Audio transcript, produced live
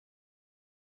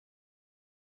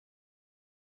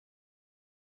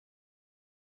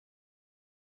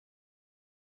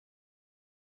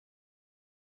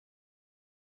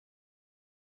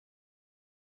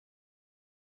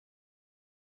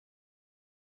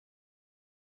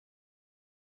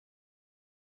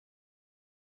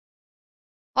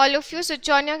All of you switch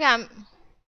on your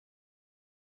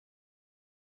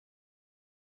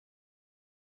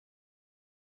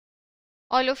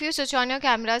all of you switch on your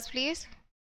cameras, please.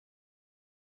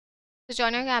 Switch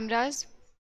on your cameras.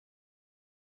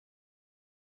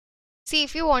 See,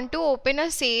 if you want to open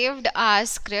a saved R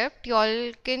script, you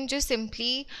all can just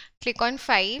simply click on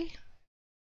file,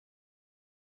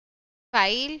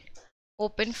 file,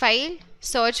 open file,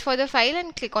 search for the file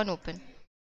and click on open.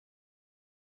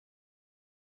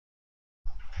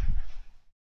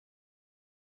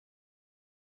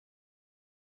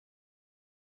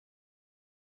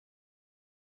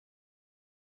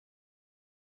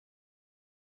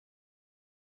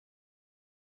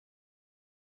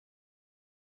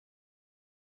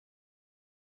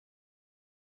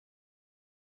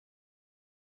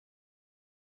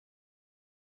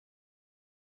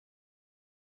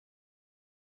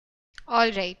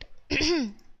 All right.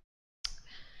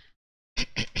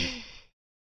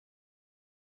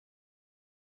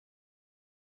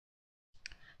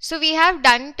 So we have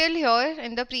done till here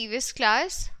in the previous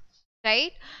class,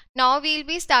 right? Now we'll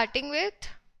be starting with,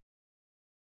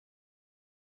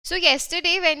 so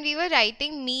yesterday when we were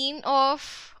writing mean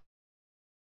of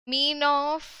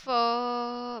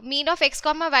x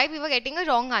comma y, we were getting a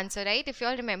wrong answer, right? If you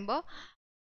all remember.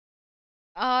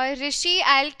 Rishi,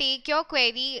 I'll take your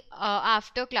query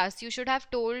after class. You should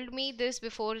have told me this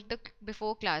before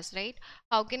class, right?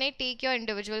 How can I take your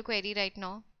individual query right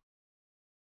now?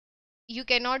 You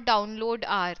cannot download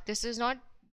R. This is not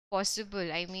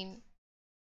possible. I mean,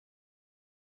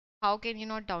 how can you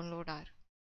not download R?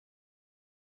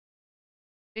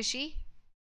 Rishi,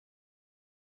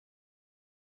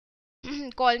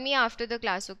 call me after the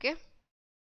class, okay?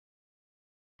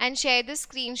 And share the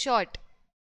screenshot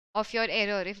of your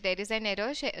error. If there is an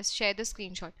error, share the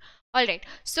screenshot. All right.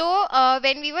 So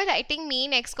when we were writing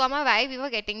mean x comma y, we were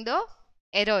getting the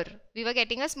error. We were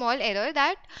getting a small error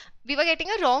that we were getting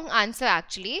a wrong answer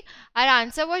actually. Our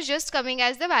answer was just coming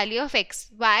as the value of x.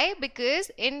 Why?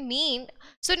 Because in mean,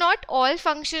 so not all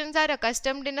functions are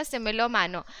accustomed in a similar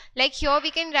manner. Like here we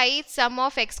can write sum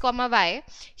of x comma y.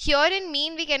 Here in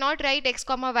mean we cannot write x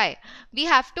comma y. We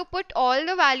have to put all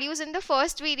the values in the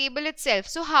first variable itself.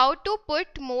 So how to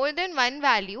put more than one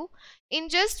value in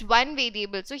just one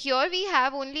variable? So here we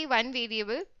have only one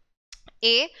variable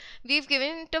a, we've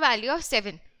given it a value of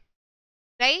 7,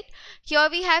 right? Here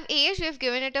we have age, we've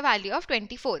given it a value of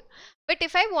 24. But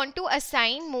if I want to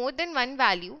assign more than one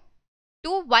value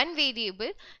to one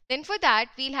variable, then for that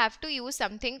we'll have to use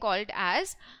something called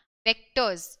as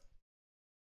vectors.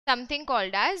 Something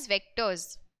called as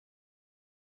vectors.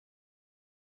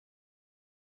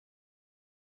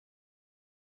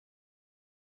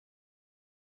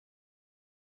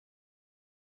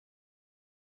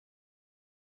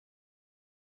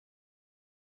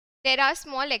 There are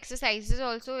small exercises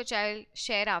also which I'll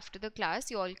share after the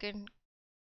class. You all can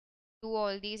do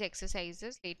all these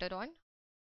exercises later on.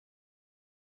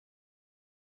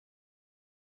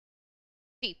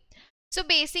 See. So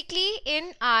basically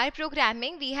in our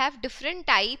programming we have different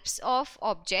types of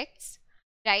objects,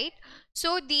 right?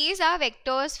 So these are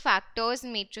vectors, factors,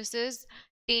 matrices,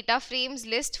 data frames,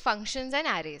 list, functions and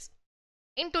arrays.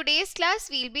 In today's class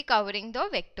we'll be covering the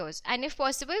vectors and if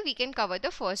possible we can cover the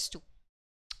first two.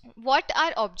 What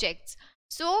are objects?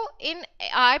 So in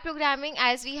our programming,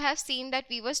 as we have seen that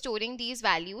we were storing these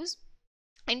values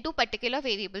into particular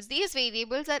variables. These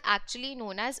variables are actually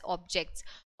known as objects.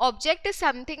 Object is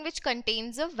something which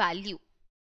contains a value.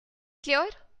 Clear?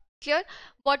 Clear?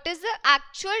 What is the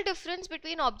actual difference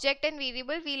between object and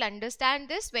variable? We'll understand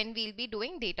this when we'll be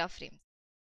doing data frames.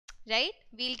 Right?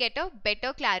 We'll get a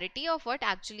better clarity of what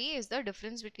actually is the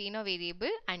difference between a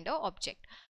variable and an object.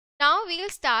 Now we'll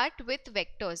start with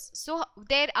vectors. So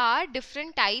there are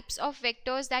different types of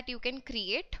vectors that you can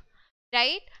create,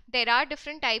 right? There are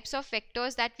different types of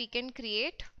vectors that we can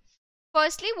create.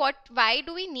 Firstly, why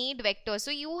do we need vectors? So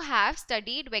you have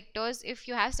studied vectors. If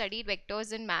you have studied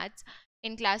vectors in maths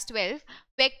in class 12,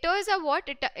 vectors are what?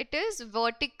 It is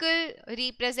vertical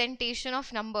representation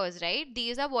of numbers, right?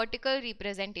 These are vertical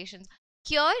representations.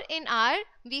 Here in R,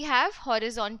 we have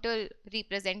horizontal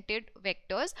represented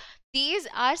vectors. These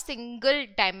are single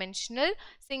dimensional.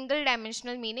 Single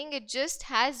dimensional meaning it just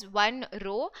has one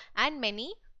row and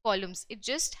many columns. It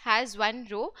just has one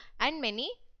row and many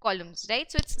columns,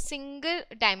 right? So it's single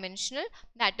dimensional.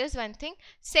 That is one thing.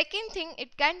 Second thing,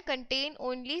 it can contain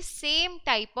only same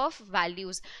type of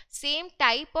values. Same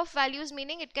type of values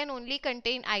meaning it can only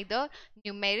contain either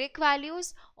numeric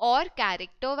values or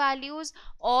character values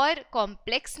or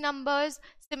complex numbers,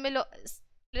 similar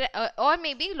or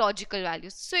maybe logical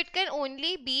values. So it can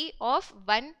only be of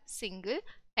one single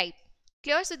type.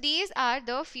 Clear? So these are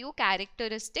the few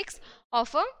characteristics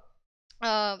of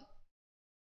a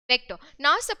vector.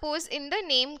 Now suppose in the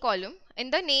name column, in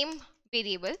the name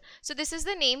variable, so this is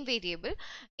the name variable.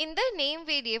 In the name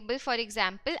variable, for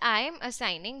example, I am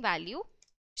assigning value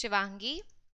Shivangee,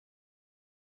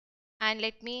 and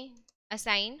let me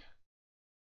assign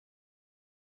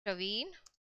Praveen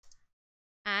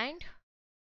and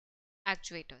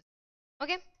Actuators.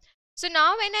 Okay. So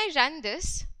now when I run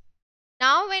this,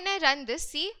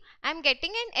 see, I'm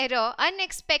getting an error,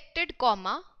 unexpected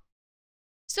comma.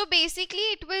 So basically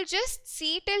it will just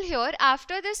see till here.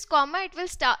 After this comma, it will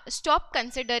stop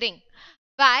considering.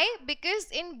 Why?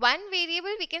 Because in one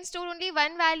variable we can store only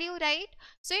one value, right?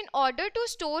 So in order to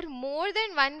store more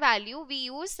than one value, we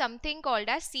use something called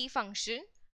as C function.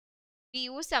 So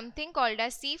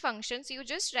you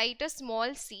just write a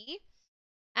small c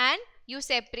and you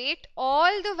separate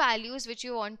all the values which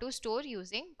you want to store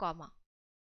using comma.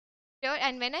 Clear?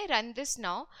 And when I run this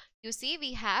now, you see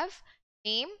we have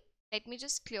name. Let me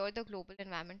just clear the global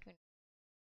environment window.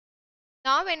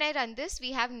 Now when I run this,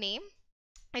 we have name.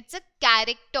 It's a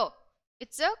character.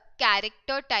 It's a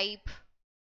character type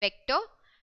vector.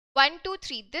 1, 2,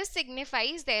 3. This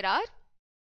signifies there are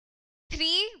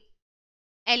 3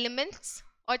 elements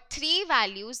or 3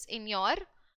 values in your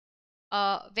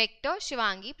vector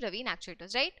Shivangee, Praveen,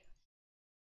 Actuators, right?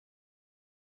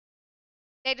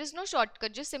 There is no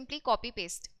shortcut, just simply copy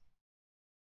paste.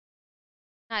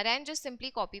 Narayan, just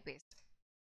simply copy paste.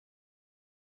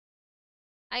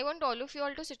 I want all of you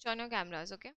all to switch on your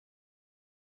cameras, okay?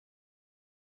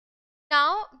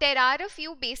 Now, there are a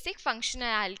few basic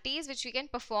functionalities which we can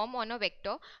perform on a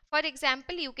vector. For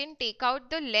example, you can take out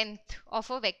the length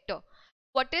of a vector.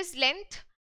 What is length?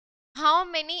 How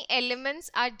many elements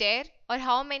are there or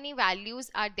how many values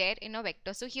are there in a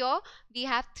vector. So here we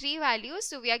have 3 values,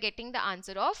 so we are getting the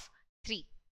answer of 3.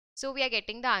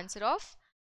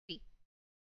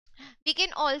 We can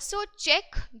also check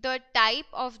the type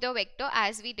of the vector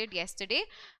as we did yesterday.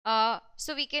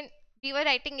 We were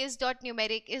writing is dot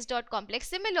numeric, is dot complex.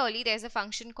 Similarly, there's a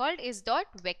function called is dot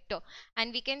vector,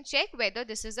 and we can check whether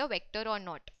this is a vector or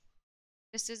not.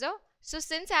 So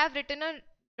since I have written a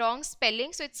wrong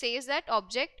spelling, so it says that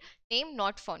object name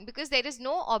not found, because there is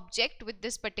no object with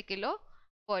this particular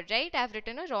word, right? I have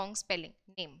written a wrong spelling,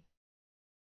 name.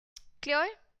 Clear?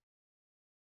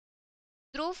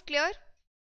 Dhruv, clear?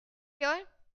 Clear?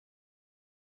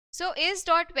 So is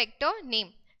dot vector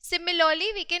name. Similarly,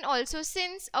 we can also,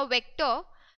 since a vector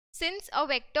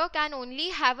can only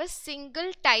have a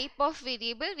single type of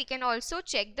variable, we can also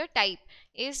check the type,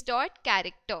 is dot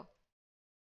character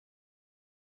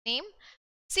name.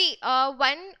 See,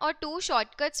 1 or 2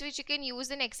 shortcuts which you can use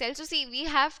in Excel. So see, we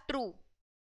have true.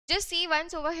 Just see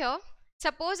once over here.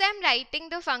 Suppose I am writing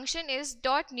the function is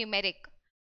dot numeric.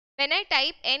 When I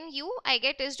type NU, I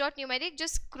get is dot numeric.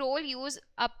 Just scroll, use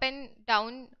up and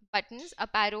down buttons,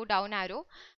 up arrow, down arrow.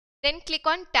 Then click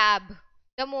on tab.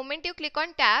 The moment you click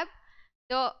on tab,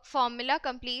 the formula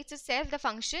completes itself, the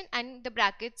function, and the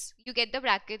brackets, you get the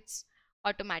brackets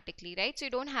automatically, right? So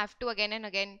you don't have to again and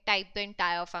again type the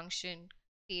entire function,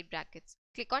 create brackets.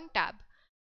 Click on tab.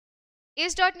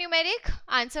 Is dot numeric?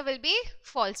 Answer will be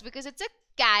false because it's a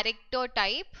character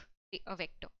type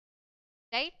vector,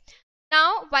 right?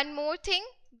 Now, one more thing,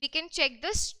 we can check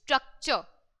the structure,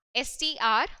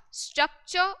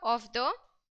 structure of the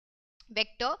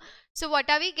vector. So what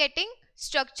are we getting?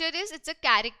 Structure is, it's a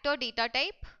character data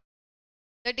type.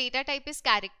 The data type is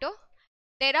character.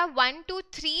 There are 1, 2,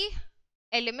 3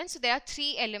 elements. So there are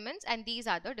 3 elements, and these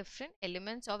are the different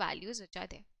elements or values which are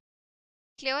there.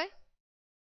 Clear?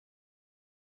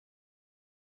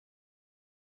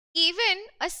 Even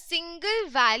a single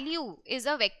value is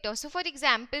a vector. So for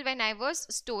example, when I was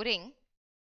storing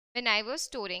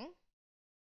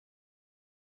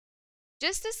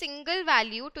just a single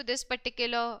value to this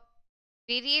particular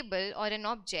variable or an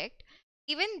object,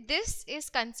 even this is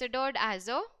considered as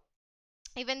a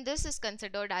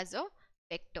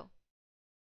vector.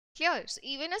 Clear? So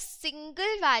even a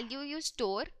single value you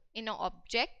store in an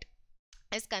object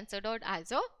is considered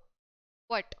as a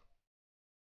what?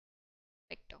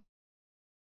 Vector.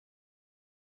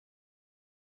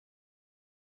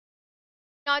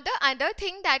 Now the other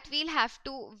thing that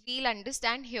we'll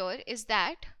understand here is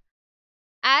that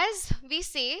as we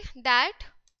say that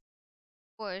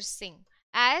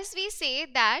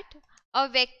a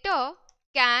vector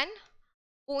can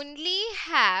only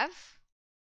have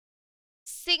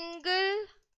single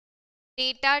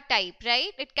data type,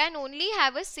 right? It can only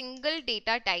have a single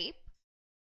data type.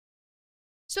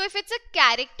 So if it's a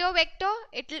character vector,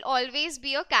 it will always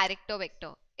be a character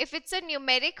vector. If it's a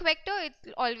numeric vector, it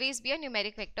will always be a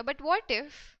numeric vector. But what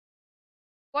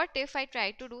if I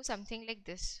try to do something like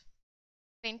this?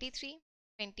 23,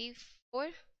 24,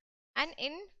 and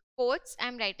in quotes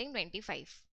I'm writing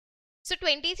 25. So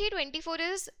 23, 24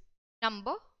 is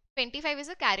number, 25 is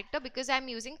a character because I'm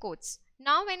using quotes.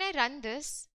 Now when I run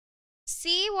this,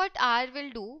 see what R will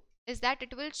do is that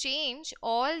it will change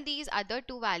all these other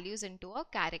two values into a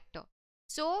character.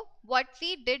 So what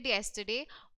we did yesterday,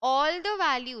 all the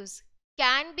values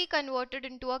can be converted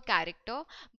into a character,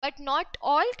 but not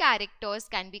all characters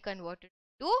can be converted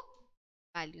to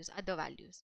values, other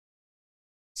values.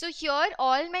 So here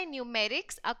all my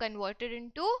numerics are converted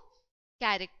into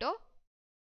character.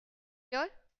 Clear?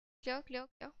 Clear, clear,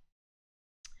 clear.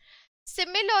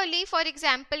 Similarly, for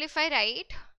example, if I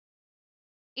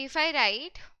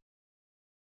write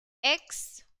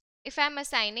X, if I'm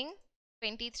assigning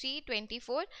 23,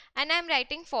 24 and I'm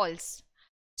writing false.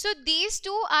 So these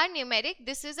two are numeric.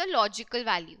 This is a logical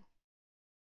value.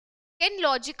 Can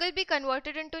logical be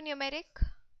converted into numeric?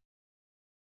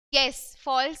 Yes,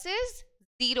 false is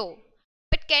 0.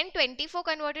 But can 24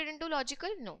 converted into logical?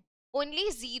 No.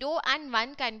 Only 0 and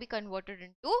 1 can be converted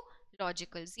into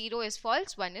logical. 0 is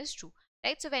false, 1 is true.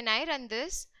 Right? So when I run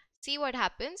this, see what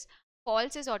happens.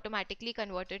 False is automatically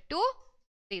converted to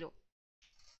 0.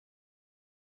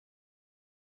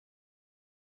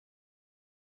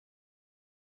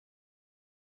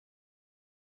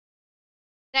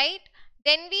 Right?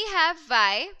 Then we have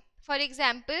Y. For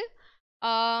example,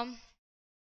 now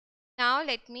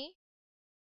let me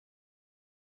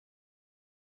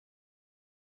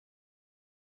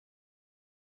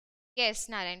yes,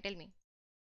 Narayan, tell me.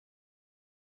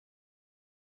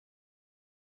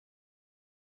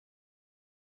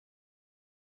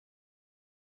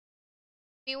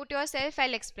 Mute yourself.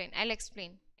 I'll explain. I'll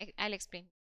explain. I'll explain.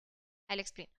 I'll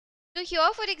explain. So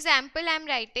here, for example, I'm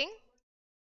writing.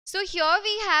 So here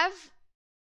we have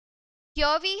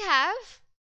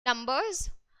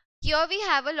numbers. Here we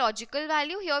have a logical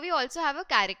value. Here we also have a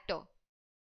character.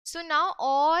 So now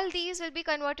all these will be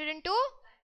converted into,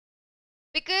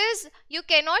 because you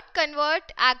cannot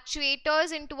convert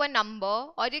actuators into a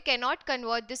number, or you cannot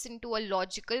convert this into a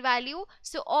logical value.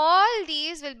 So all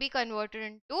these will be converted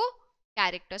into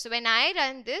character. So when I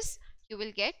run this, you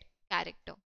will get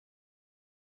character.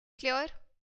 Clear?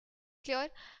 Clear?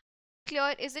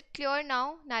 Clear? Is it clear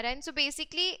now, Narayan? So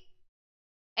basically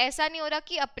ऐसा नहीं हो रहा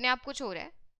कि अपने आप कुछ हो रहा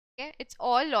है. Okay, it's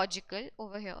all logical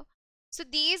over here. So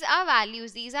these are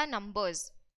values, these are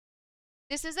numbers.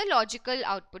 This is a logical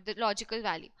output, the logical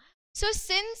value. So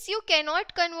since you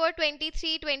cannot convert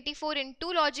 23, 24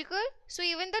 into logical, so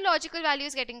even the logical value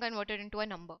is getting converted into a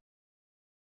number.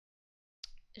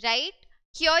 Right?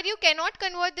 Here you cannot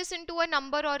convert this into a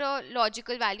number or a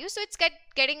logical value, so it's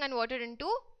getting converted into,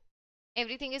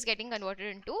 everything is getting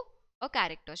converted into a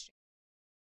character string.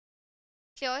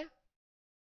 Clear?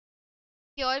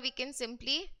 Here we can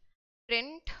simply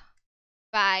print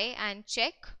Y and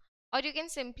check, or you can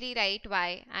simply write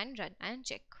Y and run and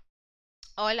check.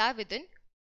 All are within.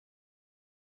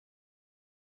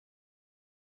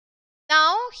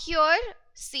 Now here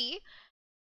see,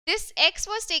 this X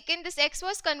was taken, this X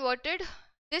was converted,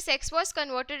 this X was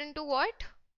converted into what?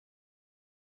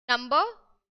 Number,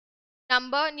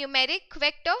 numeric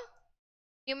vector.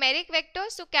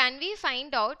 So can we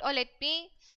find out, or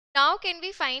now can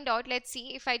we find out, let's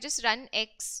see, if I just run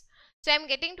X, so I'm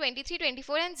getting 23,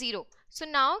 24 and 0. So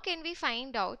now can we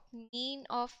find out mean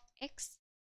of X?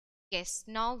 Yes,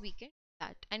 now we can do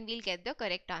that and we'll get the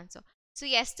correct answer. So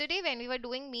yesterday when we were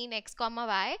doing mean X comma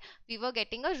Y, we were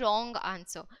getting a wrong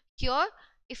answer. Here,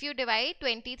 if you divide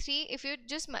 23, if you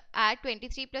just add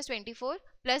 23 plus 24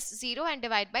 plus 0 and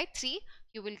divide by 3,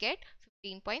 you will get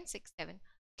 15.67.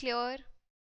 Clear?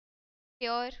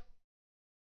 Clear?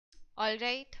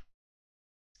 Alright.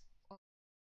 Okay.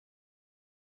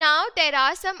 Now there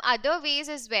are some other ways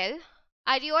as well.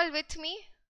 Are you all with me?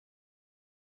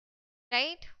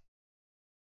 Right?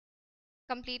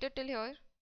 Completed till here?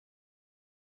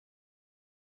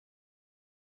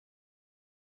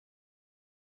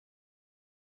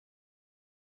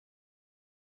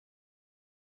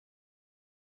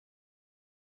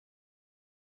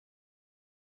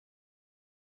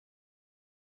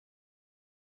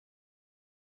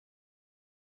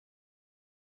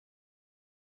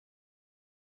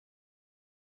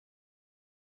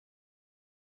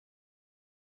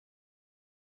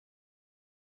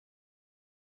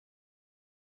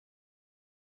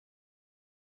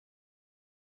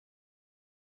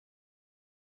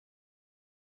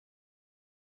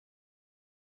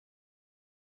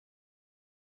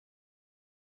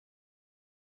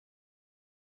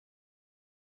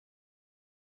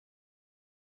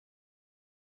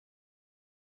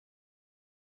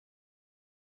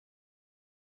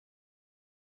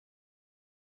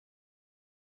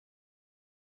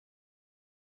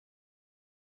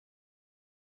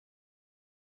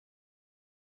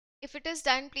 If it is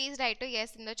done, please write a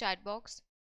yes in the chat box.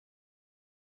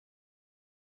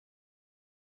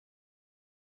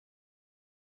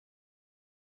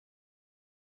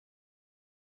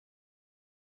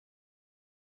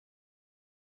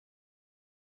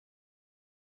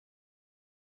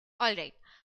 All right.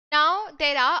 Now,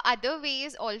 there are other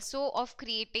ways also of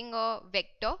creating a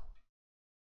vector.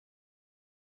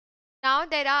 Now,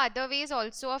 there are other ways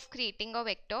also of creating a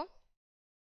vector.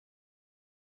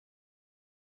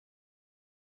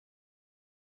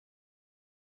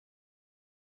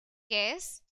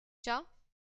 Yes. Cha.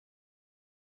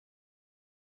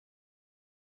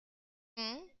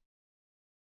 Hmm.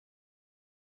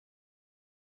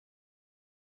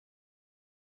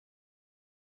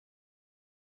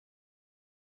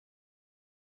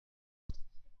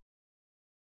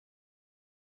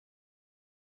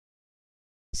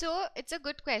 So, it's a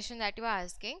good question that you are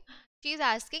asking. She is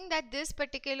asking that this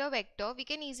particular vector we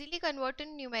can easily convert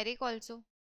in numeric also.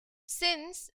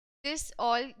 Since this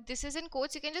is in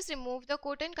quotes, you can just remove the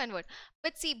quote and convert.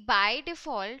 But see, by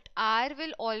default R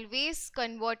will always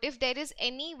convert. If there is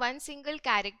any one single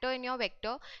character in your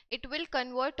vector, it will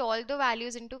convert all the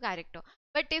values into character.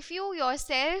 But if you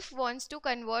yourself wants to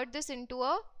convert this into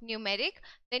a numeric,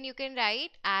 then you can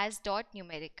write as dot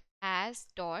numeric, as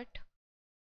dot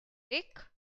numeric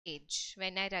age.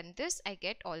 When I run this, I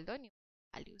get all the numeric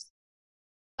values.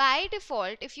 By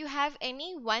default, if you have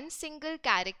any one single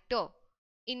character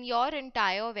in your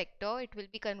entire vector, it will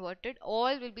be converted,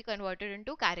 all will be converted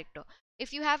into character.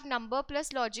 If you have number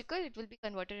plus logical, it will be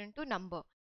converted into number.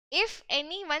 If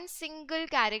any one single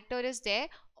character is there,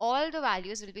 all the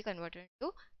values will be converted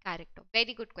into character.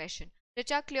 Very good question.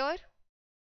 Richa, clear?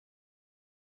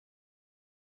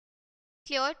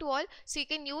 Clear to all? So you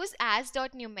can use as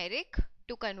dot numeric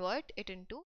to convert it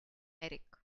into numeric.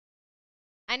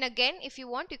 And again, if you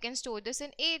want, you can store this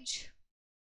in age,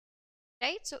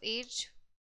 right? So age,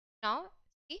 now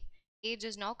see, age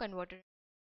is now converted.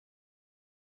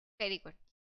 Very good.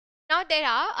 Now there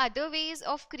are other ways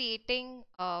of creating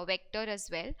a vector as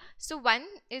well. So one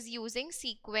is using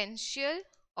sequential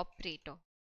operator.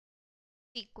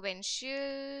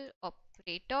 Sequential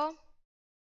operator.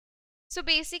 So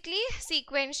basically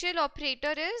sequential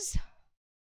operator is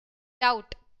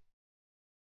doubt.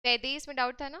 पहले इसमें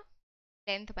doubt था ना?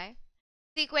 Length by.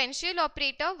 Sequential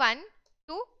operator 1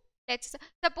 to, let's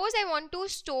suppose I want to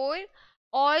store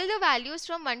all the values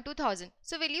from 1 to 1000.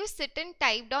 So will you sit and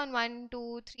type down 1,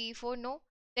 2, 3, 4? No,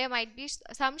 there might be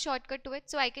some shortcut to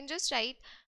it. So I can just write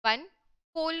 1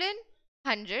 colon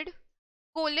 100.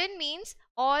 Colon means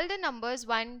all the numbers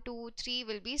 1, 2, 3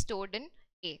 will be stored in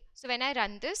A. So when I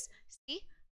run this, see,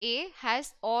 A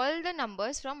has all the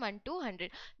numbers from 1 to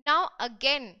 100. Now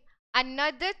again,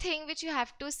 another thing which you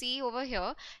have to see over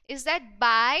here is that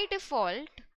by default,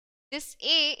 this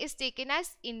A is taken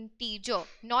as integer,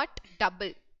 not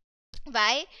double.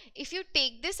 Why? If you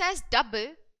take this as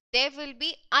double, there will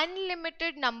be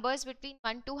unlimited numbers between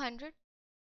 1 to 100.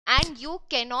 And you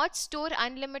cannot store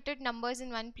unlimited numbers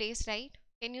in one place, right?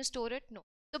 Can you store it? No.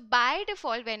 So by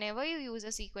default, whenever you use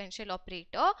a sequential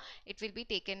operator, it will be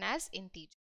taken as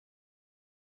integer.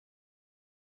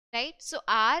 Right? So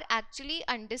R actually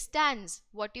understands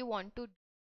what you want to do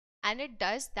and it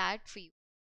does that for you.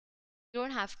 You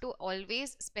don't have to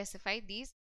always specify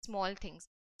these small things.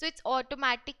 So it's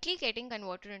automatically getting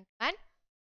converted into an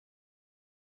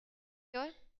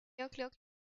clear, clear.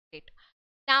 Great.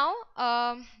 Now,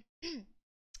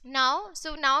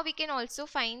 now we can also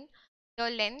find the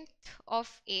length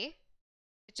of A,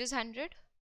 which is 100.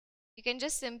 You can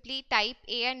just simply type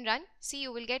A and run. See,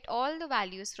 you will get all the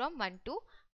values from 1 to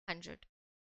 100.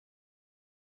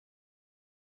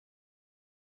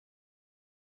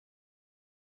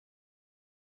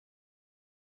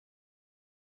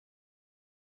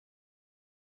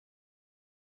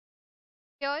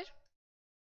 Here,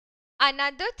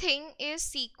 another thing is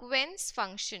sequence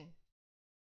function.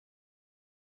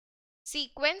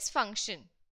 Sequence function.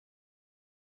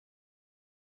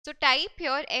 So type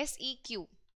here SEQ.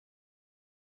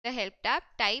 The help tab,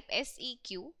 type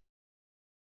SEQ,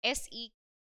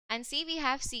 and see we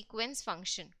have sequence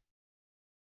function.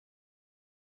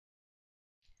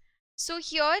 So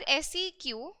here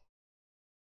SEQ,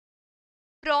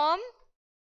 from,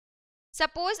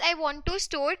 suppose I want to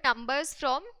store numbers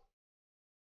from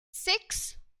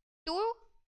 6 to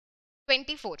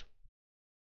 24.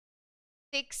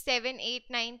 6, 7, 8,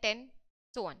 9, 10,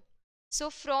 so on. So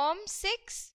from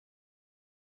 6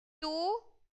 to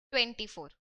 24.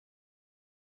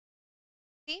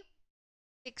 See,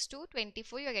 6 to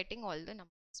 24, you are getting all the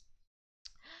numbers.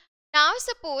 Now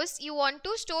suppose you want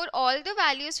to store all the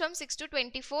values from 6 to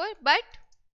 24, but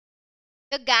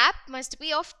the gap must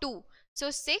be of 2.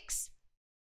 So 6,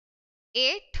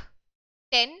 8,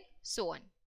 10, so on.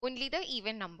 Only the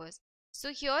even numbers.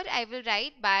 So here I will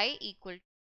write by equal to,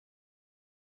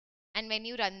 and when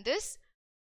you run this,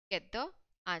 get the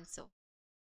answer.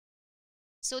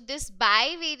 So this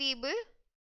by variable,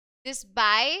 this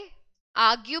by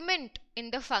argument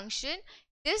in the function,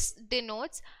 this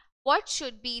denotes what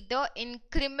should be the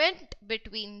increment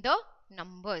between the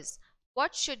numbers.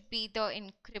 What should be the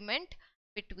increment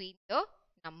between the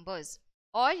numbers?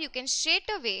 Or you can straight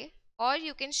away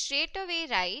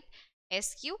write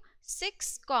SQ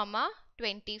 6,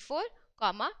 24,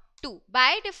 2.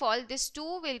 By default, this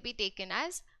 2 will be taken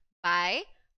as by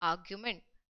argument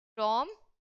from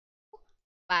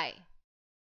by,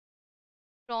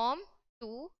 from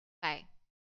to by.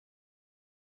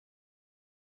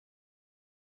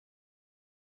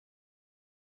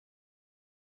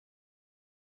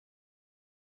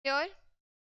 Here,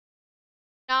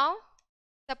 now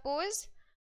suppose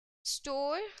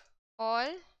store all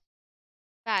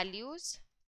values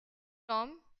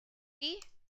from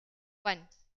 51.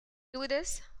 Do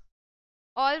this.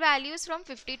 All values from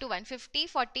 50 to 1. 50,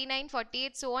 49,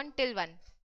 48, so on till 1.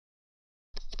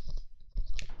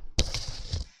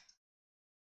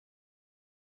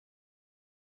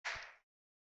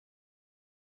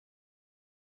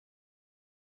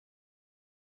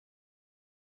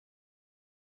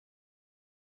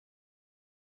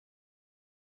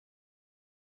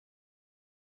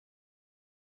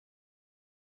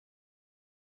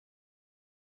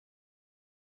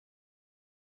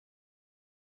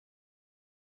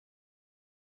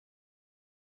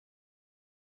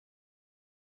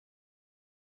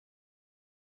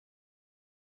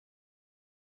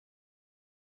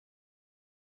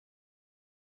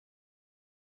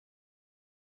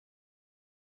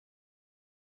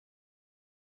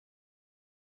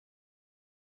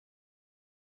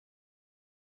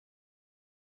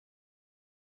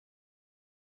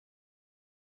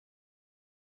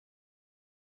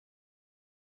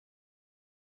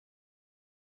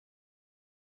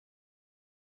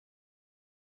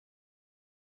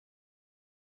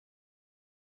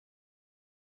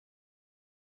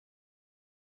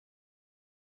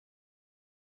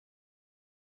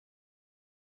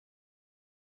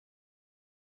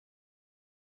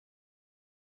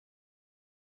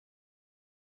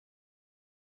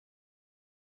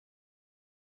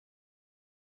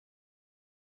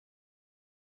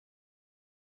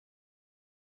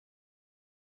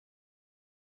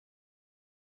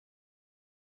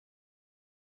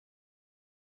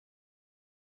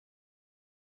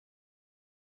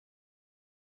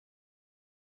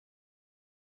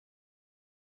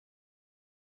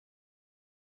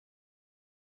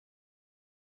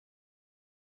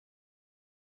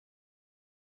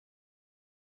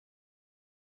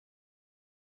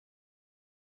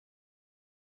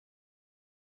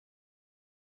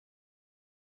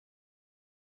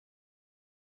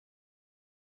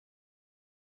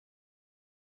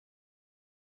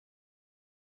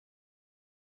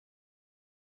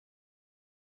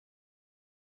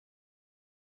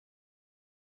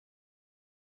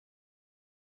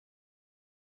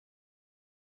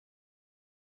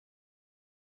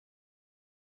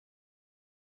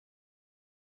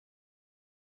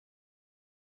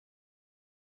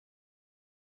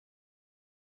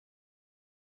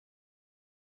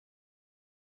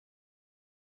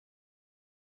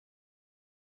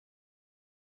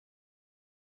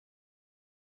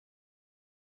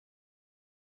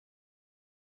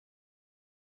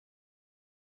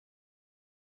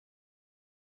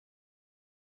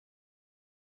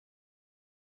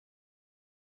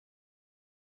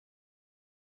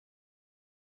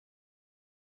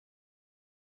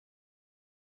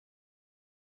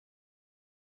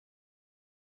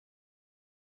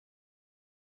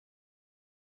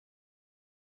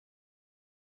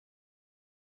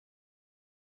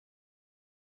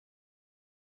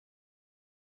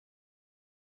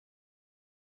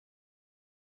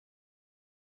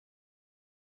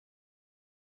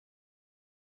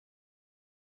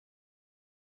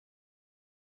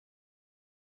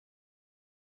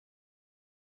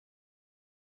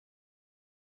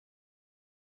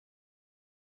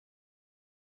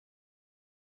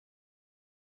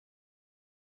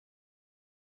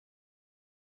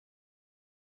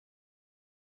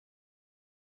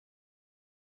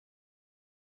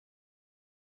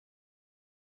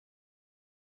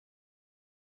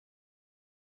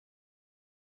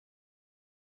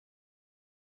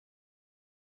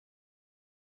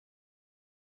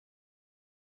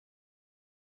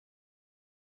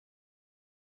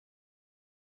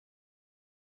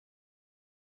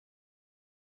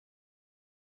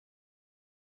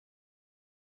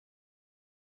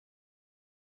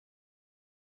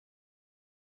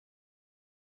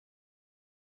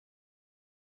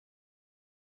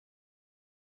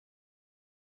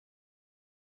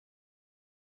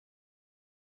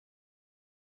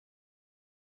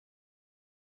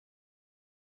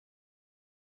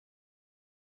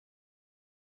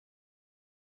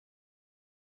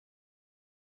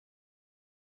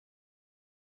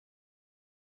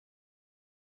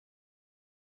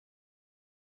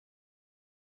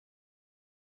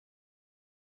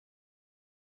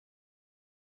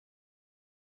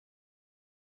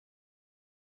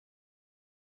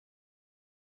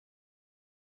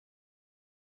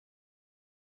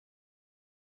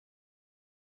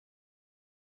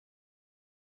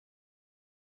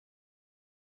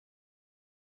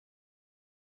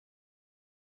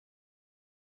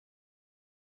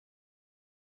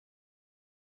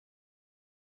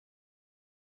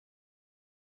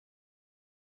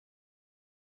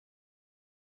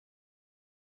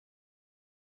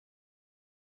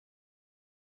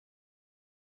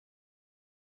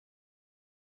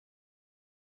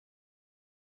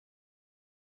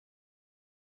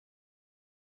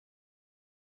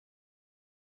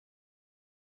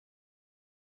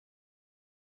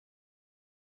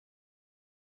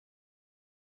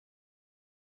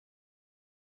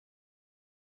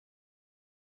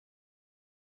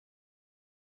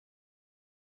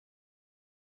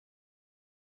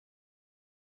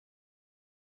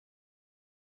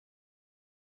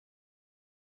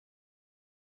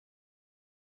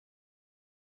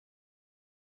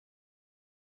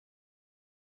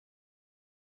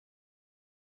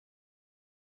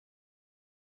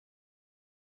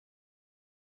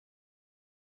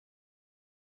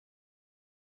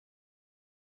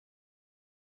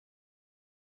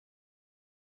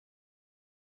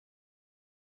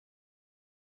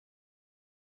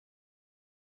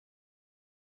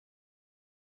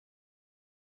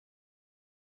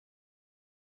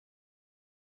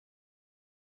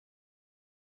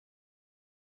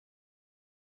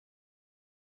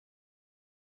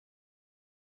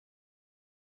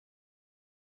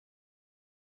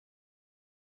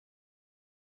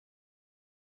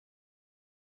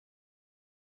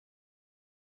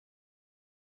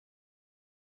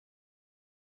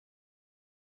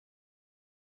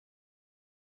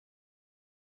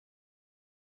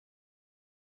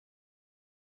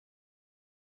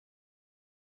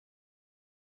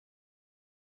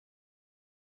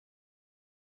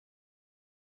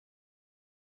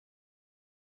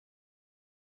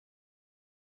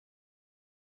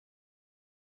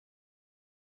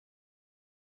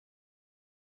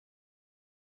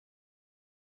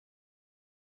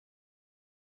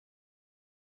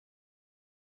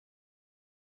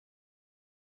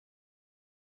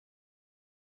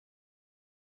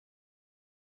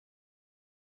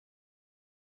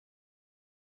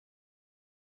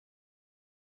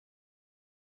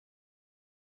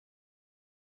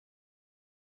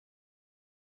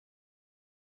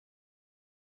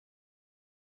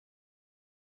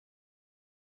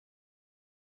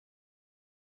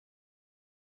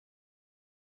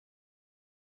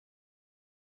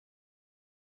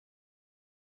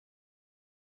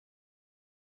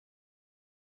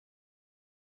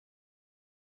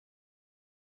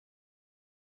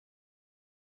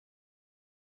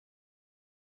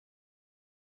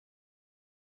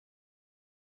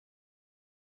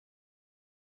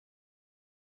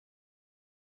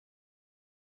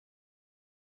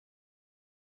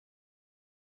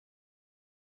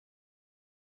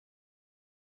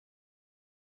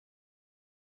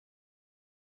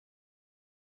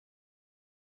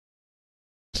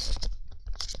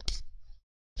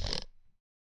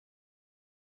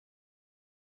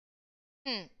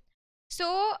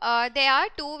 So there are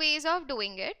two ways of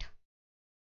doing it.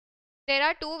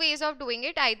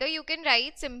 Either you can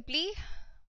write simply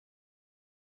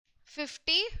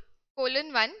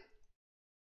 50:1,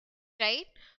 right?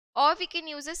 Or we can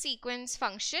use a sequence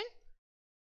function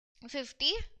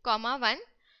 50, 1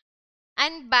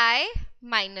 and by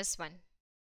 -1.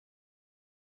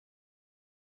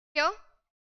 Here,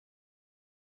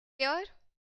 here,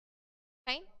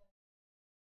 fine.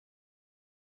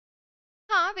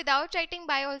 Without writing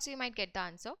by also you might get the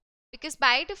answer, because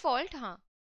by default,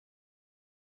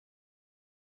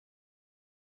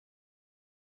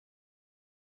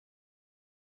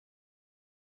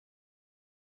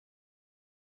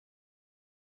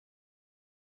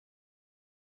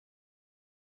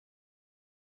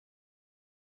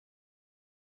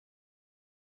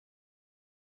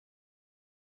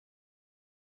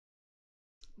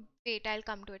 wait, I'll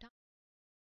come to it.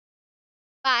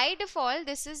 By default,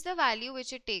 this is the value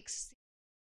which it takes.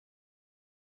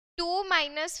 2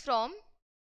 minus from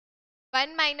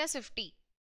 1 minus 50.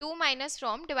 2 minus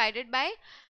from divided by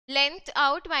length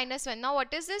out minus 1. Now,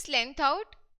 what is this length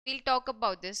out? We'll talk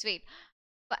about this. Wait.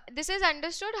 This is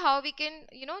understood how we can,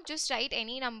 just write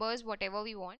any numbers, whatever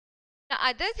we want. The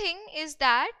other thing is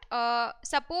that,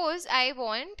 suppose I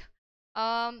want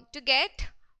to get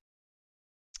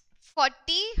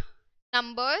 40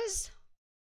 numbers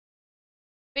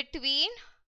between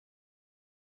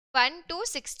 1 to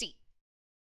 60.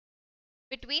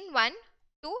 Between 1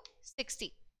 to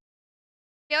 60.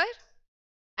 Here,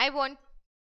 I want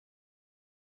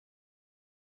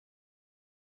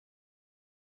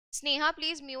Sneha,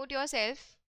 please mute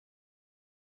yourself.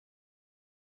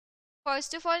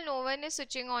 First of all, no one is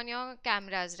switching on your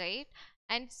cameras, right?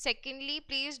 And secondly,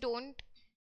 please don't.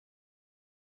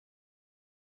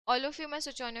 All of you must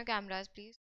switch on your cameras,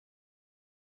 please.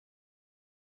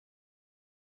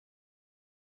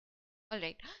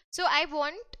 Alright. So I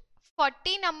want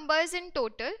 40 numbers in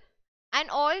total, and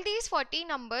all these 40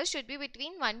 numbers should be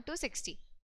between 1 to 60.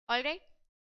 Alright.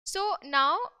 So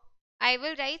now I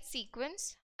will write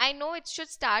sequence. I know it should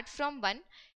start from 1.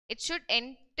 It should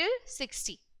end till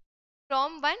 60.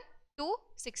 From 1 to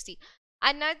 60.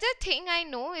 Another thing I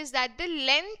know is that the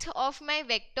length of my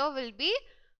vector will be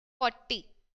 40.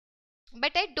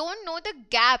 But I don't know the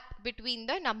gap between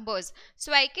the numbers.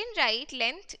 So I can write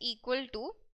length equal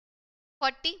to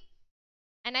 40.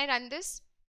 And I run this.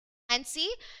 And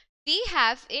see, we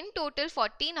have in total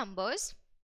 40 numbers.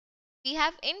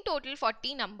 And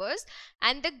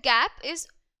the gap is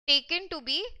taken to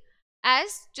be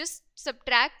as, just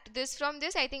subtract this from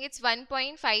this, I think it's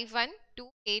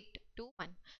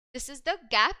 1.512821. This is the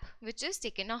gap which is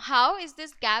taken. Now, how is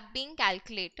this gap being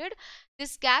calculated?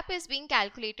 This gap is being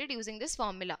calculated using this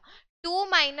formula. 2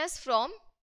 minus from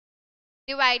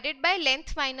divided by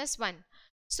length minus 1.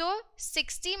 So,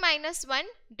 60 minus 1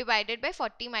 divided by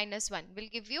 40 minus 1 will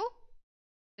give you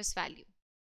this value.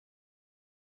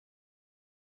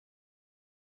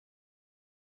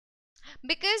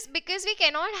 Because we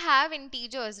cannot have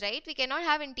integers, right? We cannot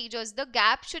have integers. The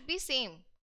gap should be same.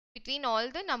 Between all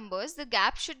the numbers, the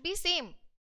gap should be same.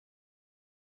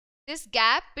 This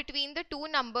gap between the two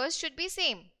numbers should be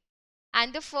same.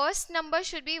 And the first number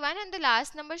should be 1 and the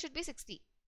last number should be 60.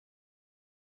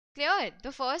 Clear?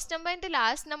 The first number and the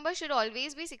last number should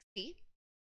always be 60.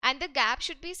 And the gap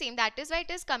should be same. That is why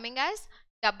it is coming as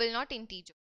double, not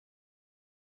integer.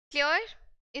 Clear?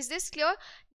 Is this clear?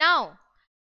 Now,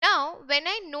 when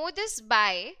I know this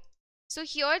by, so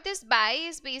here this by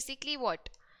is basically what?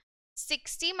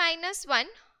 60 minus 1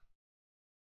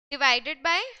 divided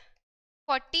by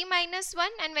 40 minus 1,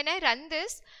 and when I run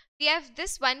this, we have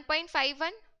this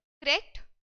 1.51, correct?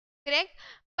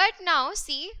 But now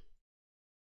see,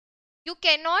 you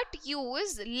cannot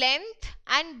use length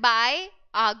and by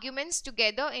arguments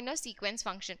together in a sequence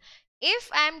function. If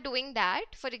I am doing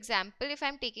that, for example, if I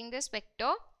am taking this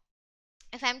vector,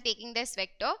 and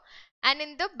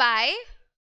in the by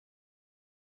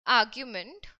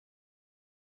argument,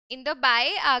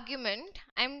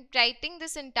 I am writing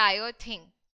this entire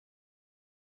thing,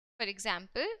 for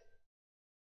example,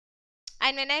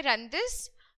 and when I run this,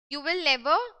 you will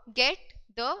never get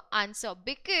the answer,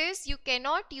 because you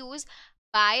cannot use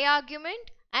by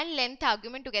argument and length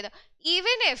argument together.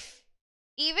 Even if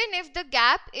the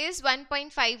gap is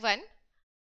 1.51,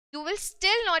 you will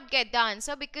still not get the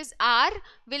answer, because R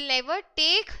will never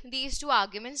take these two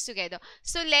arguments together.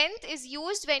 So length is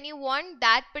used when you want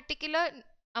that particular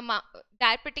amount,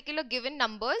 that particular given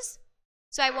numbers.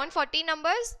 So I want 40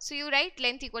 numbers, so you write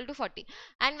length equal to 40.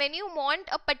 And when you want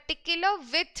a particular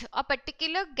width, a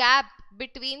particular gap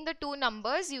between the two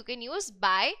numbers, you can use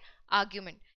by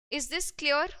argument. Is this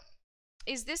clear?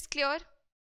 Is this clear?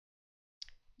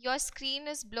 Your screen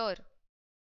is blur.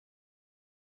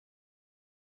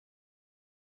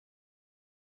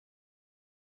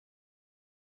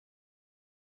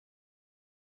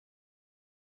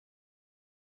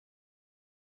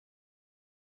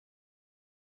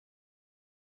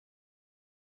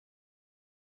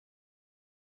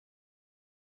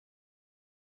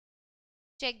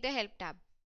 Check the help tab.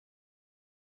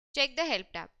 Check the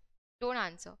help tab. Don't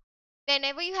answer.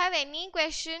 Whenever you have any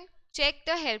question, check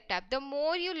the help tab. The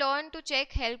more you learn to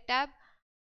check help tab,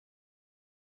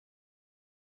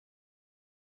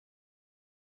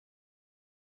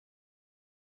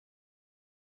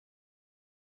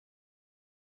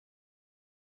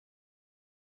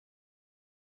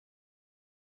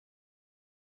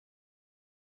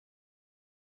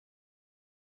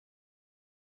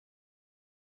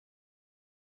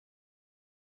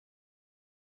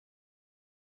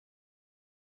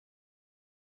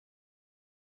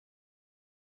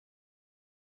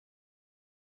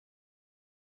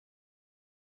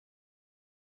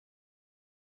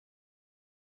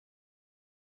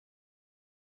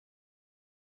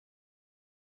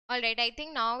 alright, I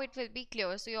think now it will be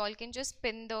clear. So you all can just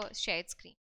pin the shared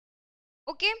screen.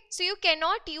 Okay, so you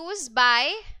cannot use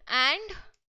by and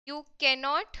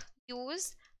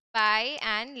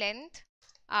length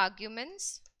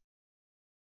arguments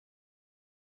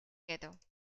together.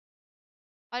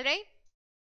 Alright,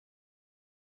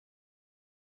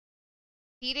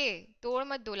 धीरे तोड़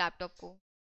मत दो laptop को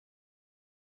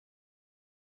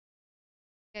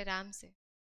आराम से.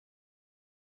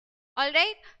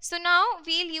 Alright, so now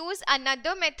we'll use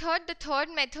another method. The third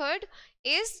method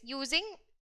is using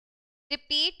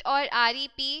repeat or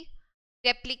REP,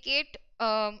 replicate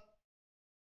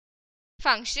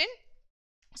function.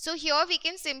 So here we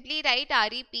can simply write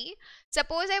REP.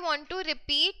 Suppose I want to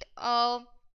repeat 10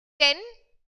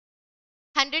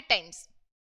 100 times.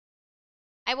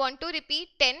 I want to repeat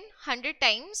 10 100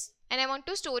 times and I want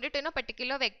to store it in a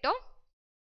particular vector.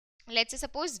 Let's say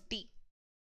suppose D.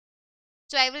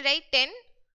 So I will write 10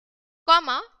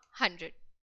 comma 100.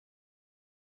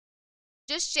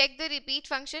 Just check the repeat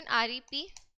function REP.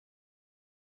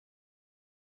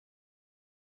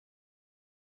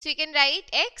 So you can write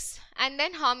X and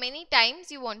then how many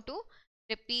times you want to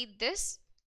repeat this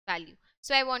value.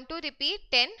 So I want to repeat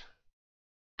 10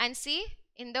 and see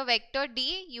in the vector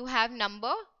D you have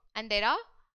number and there are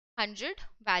 100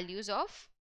 values of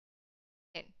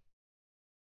 10.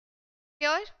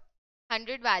 Clear?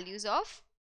 100 values of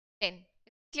 10.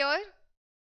 Clear?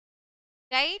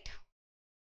 Right?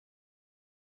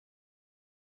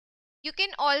 You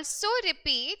can also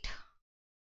repeat,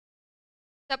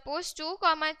 suppose 2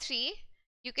 comma 3,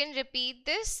 you can repeat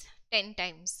this 10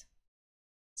 times.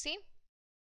 See?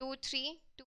 2 3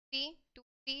 2 3 2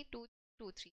 3 2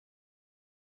 2 3.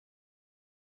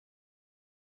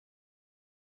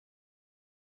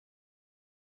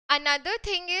 Another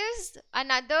thing is,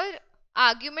 another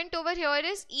argument over here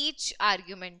is each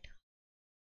argument.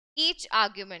 Each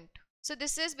argument. So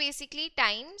this is basically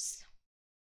times.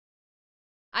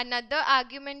 Another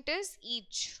argument is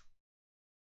each.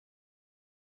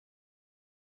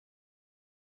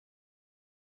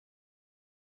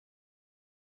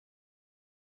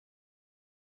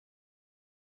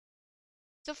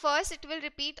 So first it will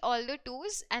repeat all the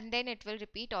 2's and then it will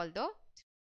repeat all the.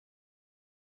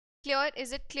 Clear?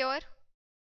 Is it clear?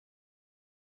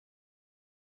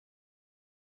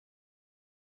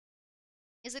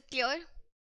 Is it clear?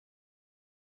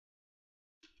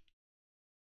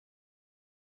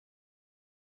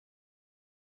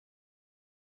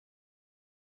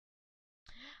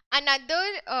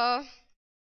 Another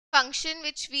function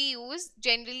which we use,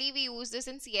 generally we use this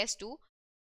in CS2,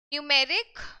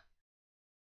 numeric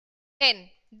 10.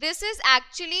 This is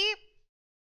actually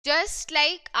just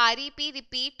like REP,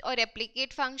 repeat or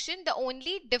replicate function. The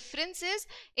only difference is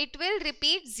it will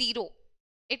repeat 0.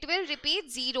 It will repeat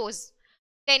zeros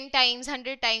 10 times,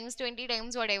 100 times, 20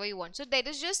 times, whatever you want. So there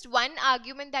is just one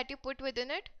argument that you put within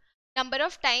it. Number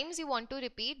of times you want to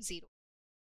repeat 0.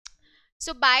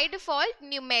 So by default,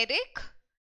 numeric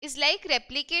is like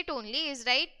replicate only, is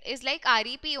like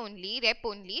REP only, rep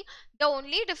only. The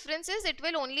only difference is it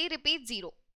will only repeat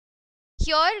 0.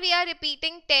 Here we are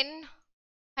repeating 10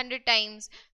 100 times.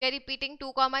 We are repeating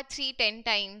 2 comma 3 10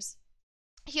 times.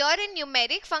 Here in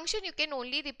numeric function you can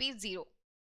only repeat 0.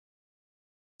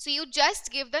 So you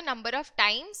just give the number of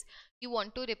times you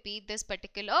want to repeat this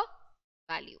particular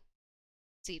value,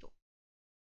 0.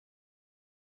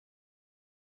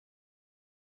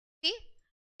 See,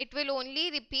 it will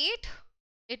only repeat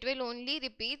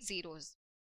zeros.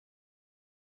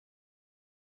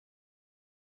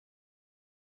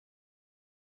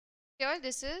 Here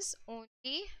this is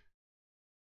only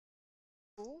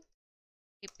to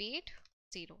repeat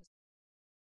zeros.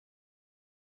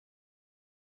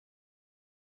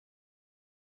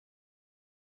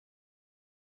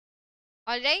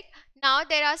 Alright, now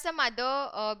there are some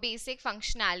other basic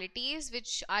functionalities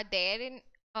which are there in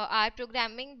our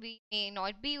programming. We may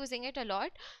not be using it a lot.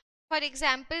 For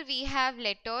example, we have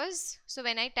letters. So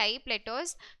when I type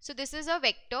letters, so this is a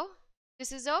vector.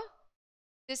 This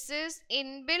is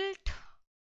inbuilt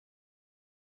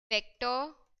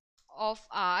vector of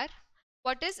R.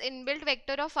 What is inbuilt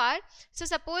vector of R? So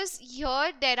suppose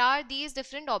here there are these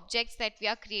different objects that we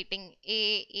are creating,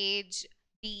 A, age,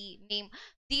 D, name.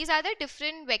 These are the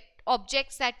different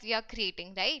objects that we are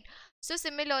creating, right? So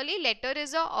similarly, letter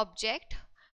is a object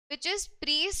which is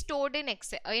pre-stored in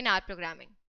our programming.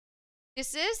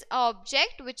 This is an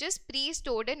object which is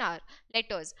pre-stored in our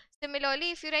letters.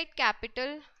 Similarly, if you write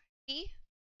capital T,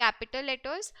 capital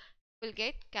letters, you will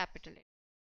get capital letters.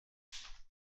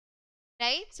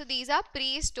 Right? So these are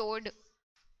pre-stored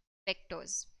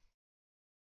vectors.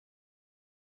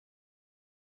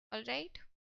 Alright.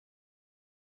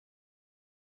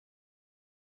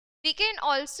 We can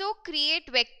also create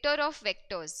vector of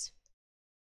vectors.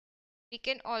 We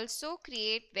can also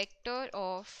create vector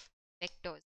of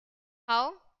vectors.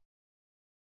 How?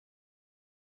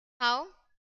 How?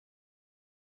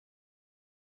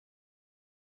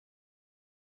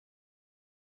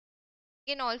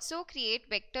 We can also create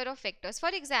vector of vectors. For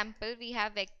example, we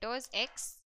have vectors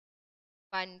x,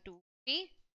 1, 2, 3,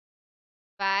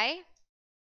 y,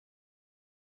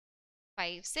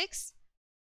 5, 6.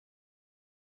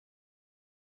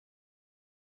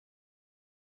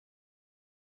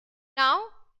 Now,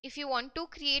 if you want to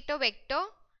create a vector,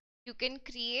 you can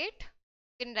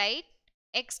write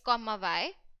x comma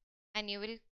y and you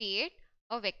will create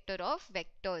a vector of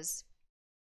vectors.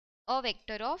 A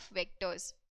vector of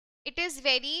vectors. It is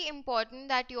very important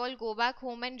that you all go back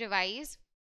home and revise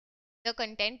the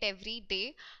content every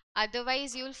day.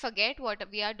 Otherwise, you'll forget what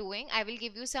we are doing. I will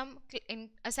give you some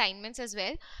assignments as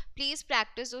well. Please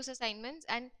practice those assignments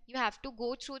and you have to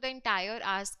go through the entire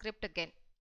R script again.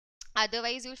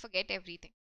 Otherwise, you'll forget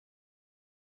everything.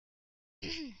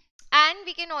 And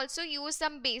we can also use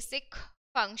some basic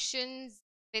functions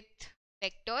with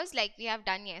vectors like we have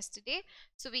done yesterday.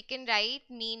 So we can write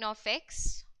mean of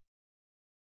x.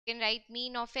 We can write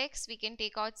mean of x. We can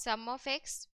take out sum of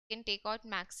x. We can take out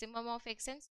maximum of x,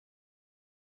 and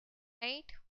right.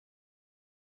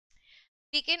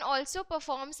 We can also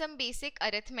perform some basic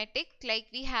arithmetic like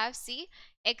we have, see,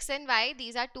 x and y,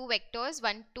 these are two vectors,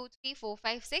 1, 2, 3, 4,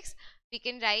 5, 6. We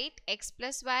can write x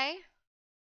plus y.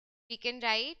 We can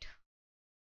write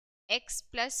x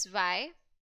plus y,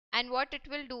 and what it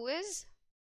will do is,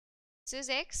 this is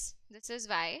x, this is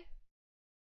y,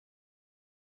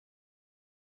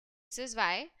 this is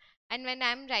y, and when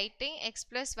I am writing x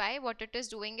plus y, what it is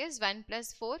doing is 1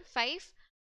 plus 4, 5,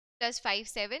 plus 5,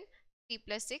 7, 3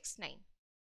 plus 6, 9.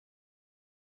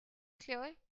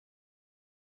 Clear?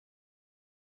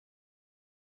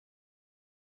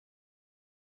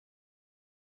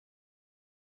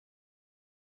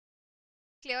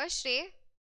 Clear, Shrey?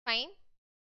 Fine?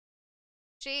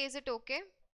 Shrey, is it okay?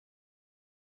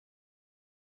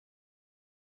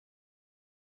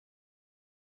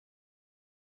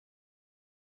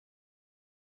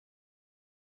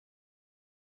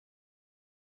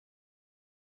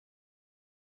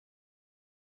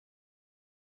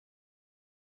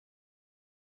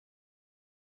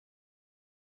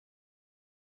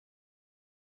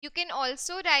 You can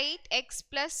also write x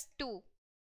plus 2.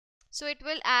 So it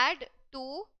will add 2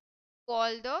 to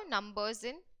all the numbers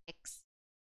in x.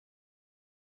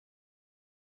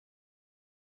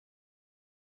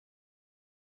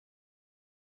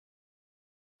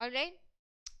 Alright.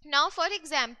 Now for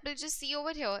example, just see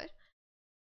over here.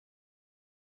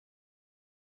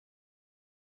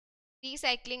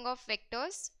 Recycling of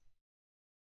vectors.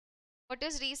 What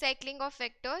is recycling of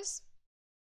vectors?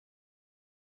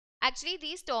 Actually,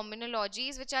 these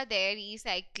terminologies which are there,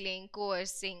 recycling,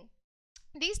 coercing,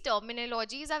 these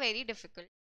terminologies are very difficult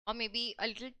or maybe a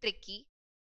little tricky.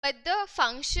 But the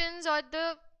functions or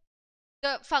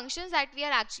the functions that we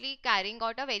are actually carrying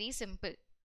out are very simple.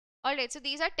 Alright, so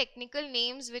these are technical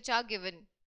names which are given.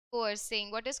 Coercing.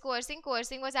 What is coercing?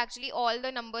 Coercing was actually all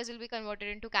the numbers will be converted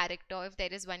into character if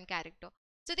there is one character.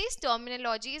 So these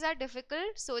terminologies are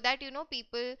difficult so that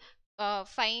people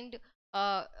find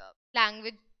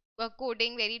language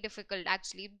coding very difficult.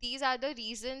 Actually, these are the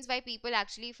reasons why people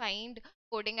actually find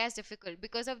coding as difficult,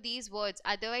 because of these words.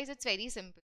 Otherwise, it's very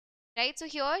simple, right? So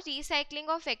here, recycling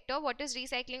of vector. What is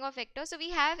recycling of vector? So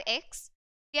we have x.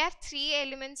 We have 3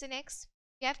 elements in x.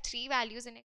 We have 3 values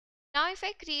in X. Now if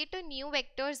I create a new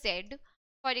vector Z,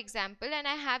 for example, and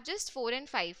I have just 4 and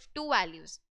 5, 2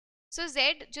 values. So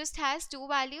Z just has 2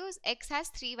 values, X has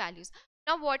 3 values.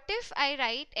 Now what if I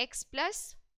write X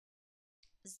plus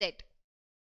Z?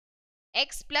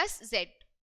 X plus Z.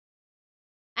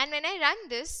 And when I run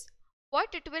this,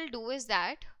 what it will do is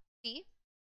that,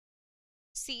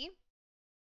 see,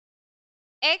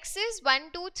 X is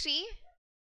 1, 2, 3,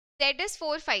 Z is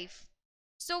 4, 5.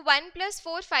 So 1 plus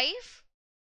 4, 5,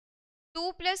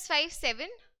 2 plus 5, 7,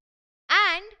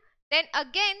 and then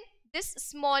again this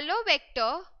smaller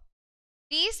vector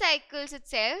recycles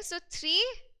itself. So 3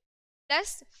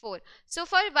 plus 4. So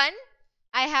for 1,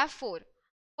 I have 4.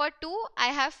 For 2, I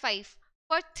have 5.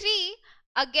 For 3,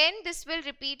 again this will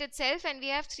repeat itself and we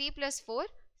have 3 plus 4,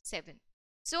 7.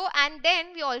 So, and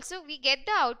then we get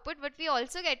the output, but we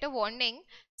also get a warning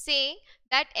saying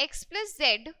that X plus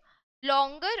Z,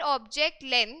 longer object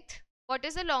length. What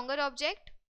is the longer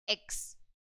object? X.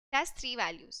 It has 3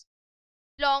 values.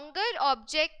 Longer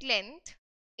object length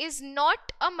is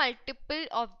not a multiple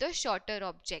of the shorter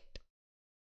object.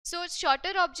 So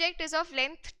shorter object is of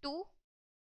length 2,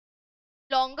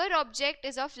 longer object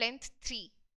is of length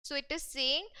 3. So it is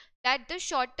saying that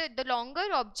the longer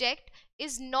object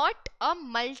is not a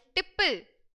multiple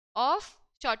of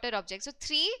shorter object. So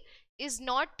 3 is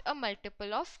not a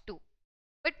multiple of 2.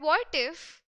 But what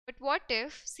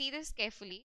if, see this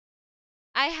carefully,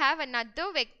 I have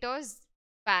another vectors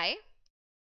y,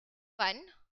 1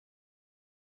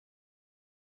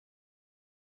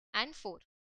 and 4.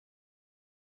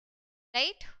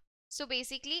 Right? So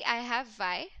basically I have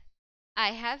y,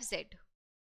 I have z.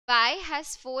 Y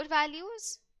has 4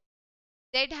 values,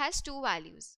 z has 2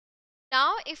 values.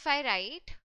 Now if I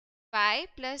write y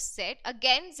plus z,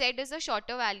 again z is a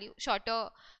shorter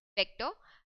vector.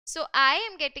 So I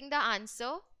am getting the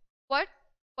answer. What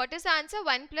is the answer?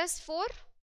 1 plus 4,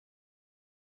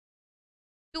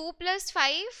 2 plus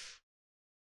 5,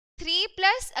 3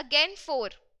 plus again 4.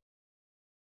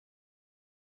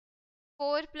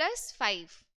 4 plus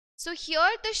 5. So here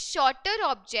the shorter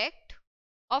object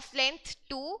of length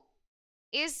 2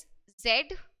 is z,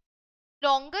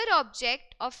 longer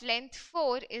object of length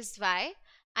 4 is y,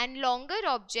 and longer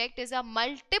object is a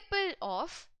multiple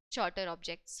of shorter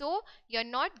object. So you're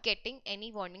not getting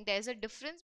any warning. There is a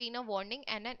difference between a warning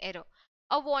and an error.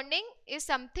 A warning is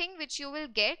something which you will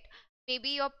get. Maybe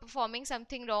you're performing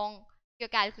something wrong, your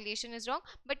calculation is wrong,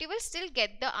 but you will still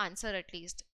get the answer at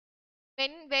least.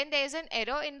 When there is an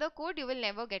error in the code, you will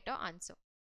never get an answer.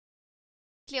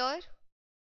 Clear?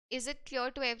 Is it clear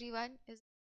to everyone?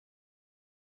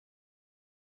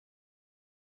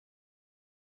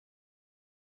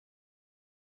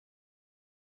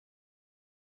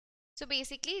 So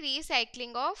basically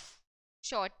recycling of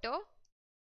shorter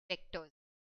vectors.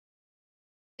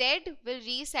 Z will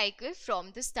recycle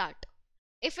from the start.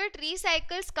 If it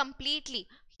recycles completely,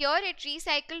 here it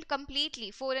recycled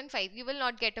completely 4 and 5, you will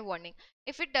not get a warning.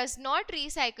 If it does not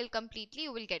recycle completely,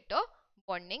 you will get a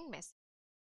warning message.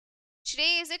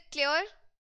 Shrey, is it clear?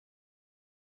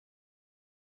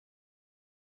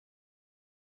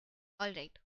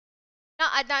 Alright. Now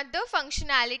another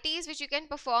functionalities which you can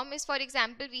perform is, for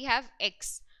example, we have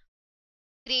x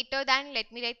greater than,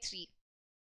 let me write 3.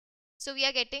 So we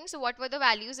are getting, so what were the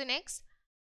values in x?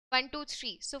 1, 2,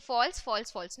 3. So false, false,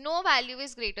 false. No value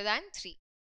is greater than 3.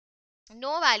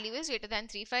 No value is greater than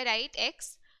 3. If I write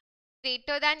x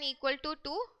greater than equal to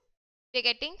 2, we are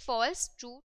getting false,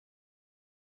 true.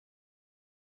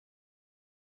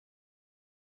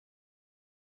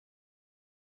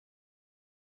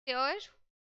 Here,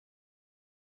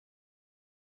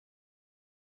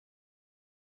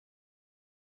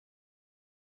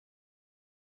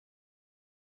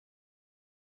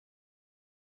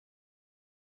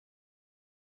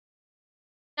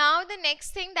 now the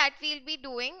next thing that we'll be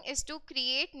doing is to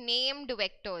create named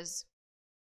vectors.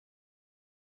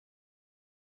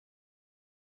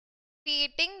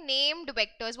 Creating named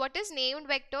vectors. What is named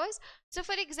vectors? So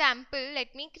for example,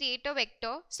 let me create a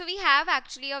vector. So we have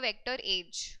actually a vector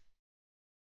age.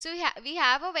 So we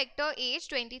have a vector age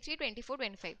 23, 24,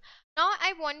 25. Now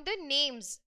I want the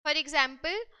names. For example,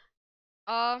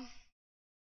 A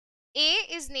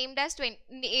is named as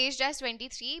aged as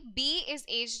 23, B is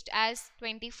aged as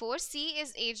 24, C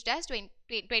is aged as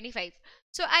 25.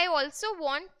 So I also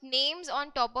want names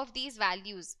on top of these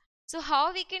values. So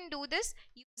how we can do this?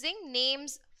 Using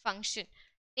names function.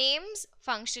 Names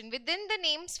function. Within the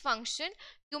names function,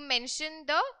 you mention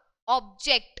the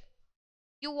object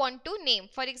you want to name.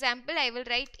 For example, I will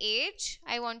write age.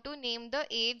 I want to name the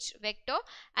age vector.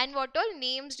 And what all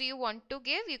names do you want to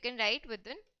give? You can write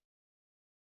within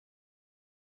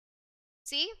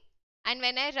See, and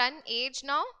when I run age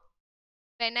now,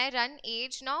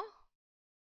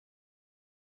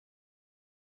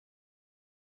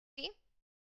 see,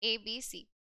 A, B, C.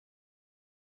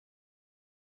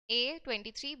 A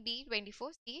 23, B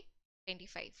 24, C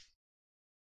 25.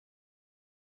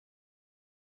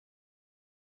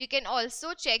 You can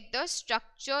also check the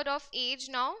structure of age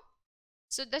now.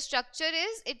 So the structure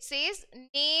is, it says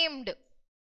named.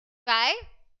 Why?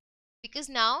 Because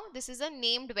now this is a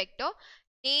named vector,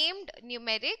 named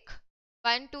numeric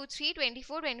 1, 2, 3,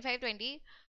 24, 25, 20,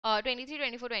 23,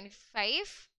 24,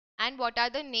 25. And what are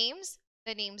the names?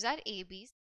 The names are A, B,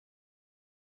 C.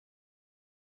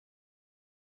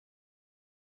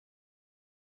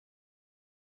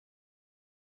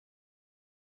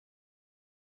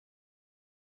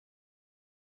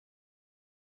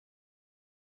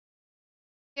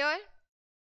 Here.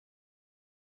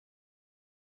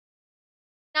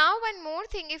 Now one more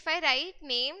thing, if I write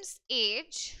names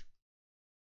age,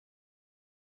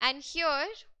 and here,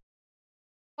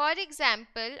 for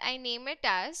example, I name it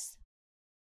as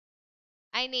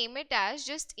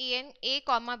just A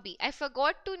comma B. I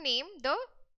forgot to name the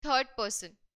third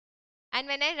person. And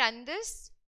when I run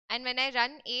this, and when I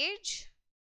run age,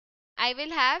 I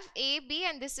will have A, B,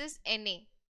 and this is NA.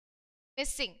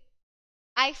 Missing.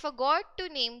 I forgot to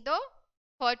name the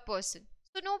third person.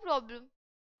 So no problem.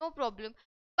 No problem.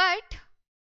 But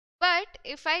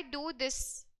if I do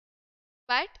this,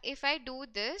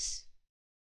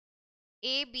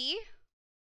 A, B,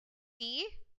 C,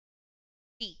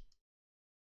 D.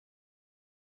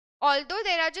 Although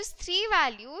there are just three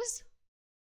values,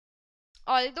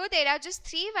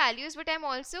 but I'm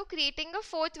also creating a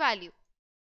fourth value.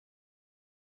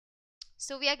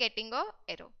 So we are getting a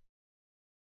error.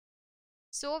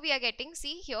 So we are getting,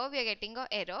 see here, we are getting a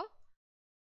error.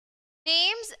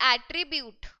 Names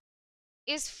attribute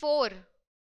is 4,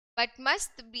 but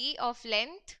must be of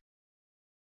length.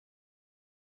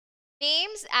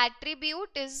 Names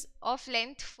attribute is of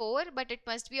length 4, but it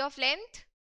must be of length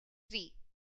 3.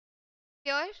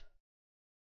 Here.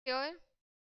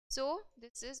 So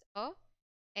this is a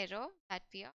error that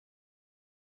we are.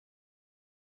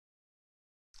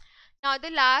 Now the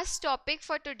last topic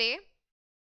for today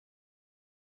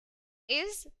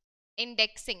is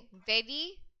indexing.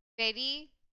 Very, very,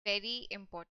 very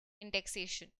important.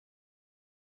 Indexation.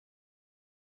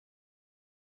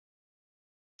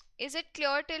 Is it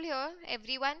clear till here,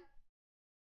 everyone?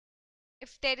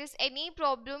 If there is any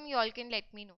problem, you all can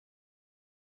let me know.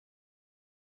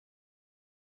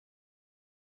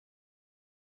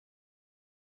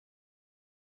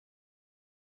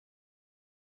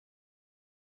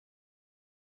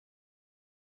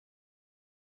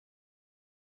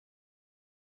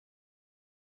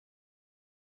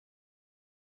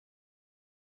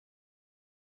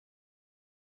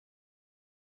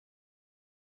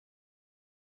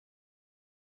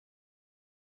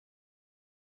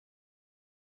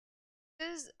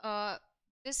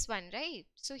 This one, right?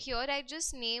 So here I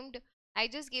just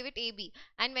gave it AB,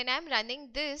 and when I'm running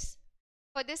this,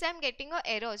 for this I'm getting a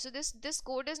error. So this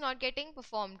code is not getting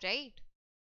performed, right?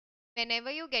 Whenever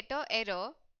you get a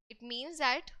error, it means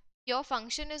that your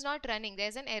function is not running.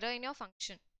 There's an error in your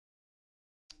function.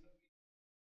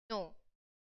 No,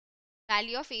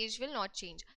 value of age will not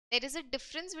change. There is a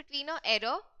difference between a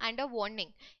error and a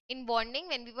warning. In warning,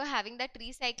 when we were having that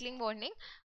recycling warning,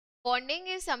 warning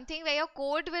is something where your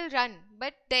code will run,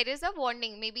 but there is a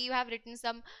warning. Maybe you have written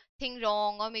something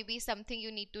wrong, or maybe something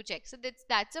you need to check. So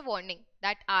that's a warning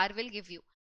that R will give you.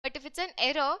 But if it's an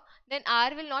error, then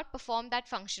R will not perform that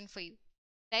function for you,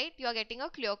 right? You are getting a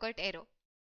clear-cut error.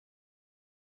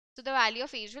 So the value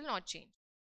of age will not change.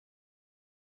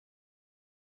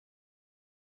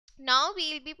 Now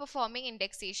we will be performing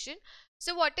indexation.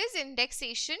 So what is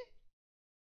indexation?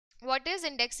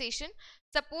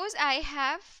 Suppose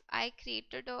I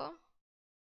created a,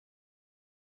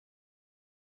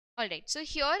 alright, so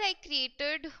here I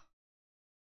created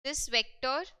this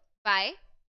vector y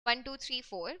 1, 2, 3,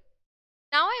 4.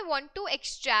 Now I want to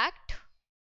extract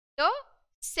the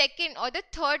second or the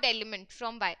third element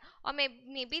from y, or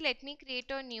maybe let me create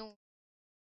a new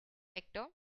vector.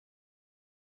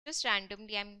 Just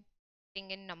randomly I'm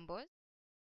putting in numbers.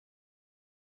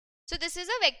 So this is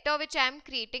a vector which I am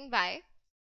creating y,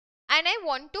 and I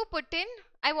want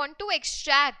to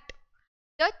extract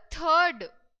the third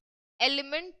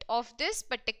element of this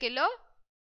particular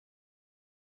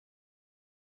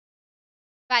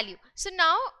value. So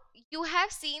now you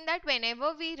have seen that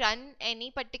whenever we run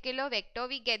any particular vector,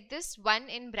 we get this 1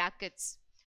 in brackets.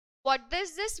 What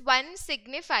does this 1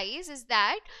 signifies is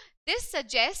that this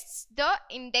suggests the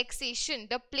indexation,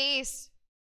 the place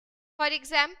For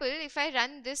example, if I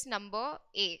run this number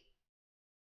A,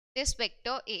 this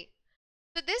vector A.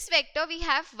 So this vector we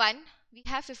have 1, we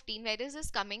have 15. Where is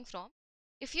this coming from?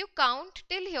 If you count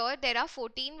till here, there are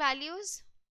 14 values.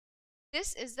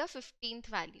 This is the 15th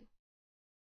value.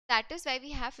 That is why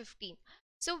we have 15.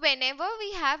 So whenever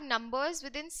we have numbers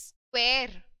within square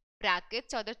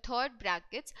brackets or the third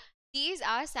brackets, these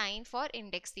are signed for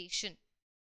indexation.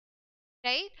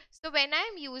 Right? So when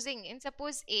I am using, in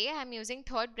suppose A, I am using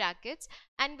third brackets,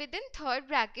 and within third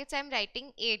brackets I am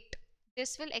writing 8.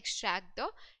 This will extract the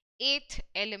 8th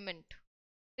element.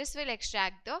 This will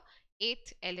extract the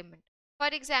 8th element. For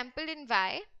example in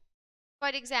Y,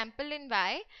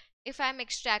 if I am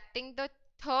extracting the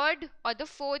third or the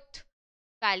fourth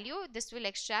value, this will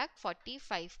extract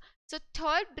 45. So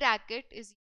third bracket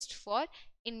is used for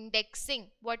indexing.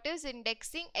 What is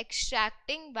indexing?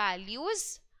 Extracting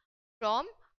values from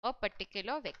a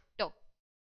particular vector.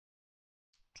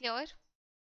 Clear?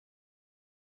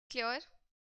 Clear?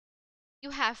 You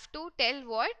have to tell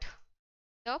what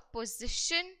the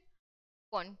position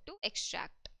want to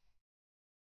extract.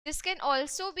 This can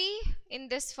also be in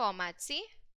this format. See,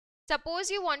 suppose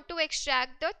you want to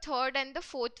extract the third and the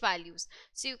fourth values,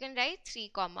 so you can write 3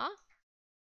 comma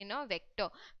in a vector.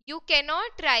 You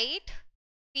cannot write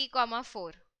 3 comma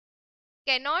 4.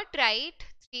 Cannot write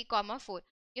 3 comma 4.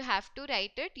 You have to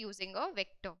write it using a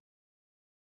vector.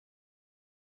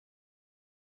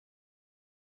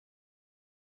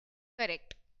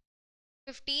 Correct.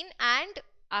 15 and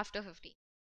after 15.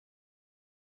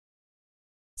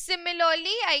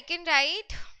 Similarly, I can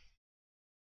write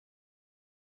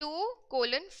 2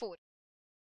 colon 4.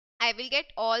 I will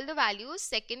get all the values,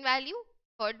 second value,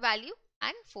 third value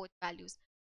and fourth values.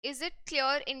 Is it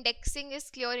clear? Indexing is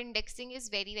clear. Indexing is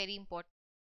very, very important.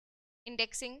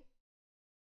 Indexing.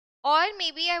 Or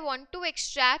maybe I want to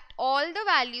extract all the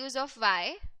values of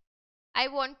Y. I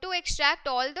want to extract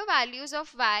all the values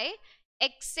of Y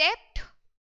except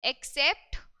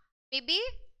maybe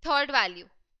third value.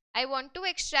 I want to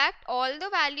extract all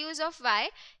the values of Y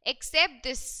except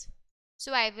this.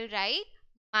 So I will write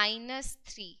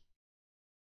 -3.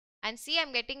 And see,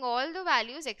 I'm getting all the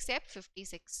values except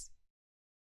 56.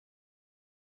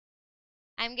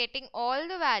 I'm getting all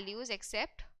the values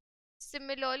except.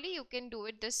 Similarly, you can do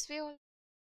it this way also.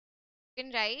 You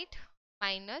can write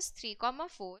 -3 comma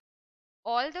 4,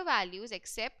 all the values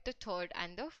except the third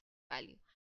and the fourth value.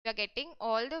 You are getting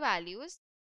all the values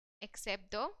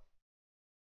except the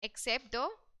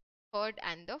third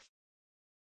and the fourth.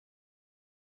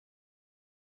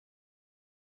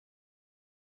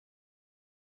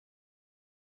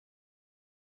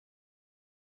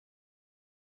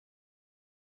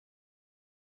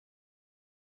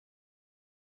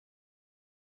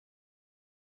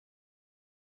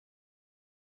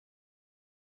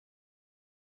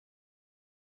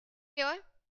 Here,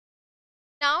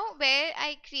 now where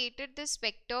I created this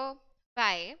vector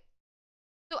Y,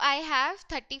 so I have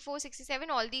 34, 67,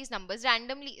 all these numbers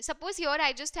randomly. Suppose here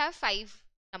I just have 5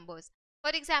 numbers.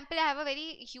 For example, I have a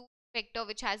very huge vector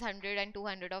which has 100 and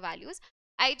 200 of values.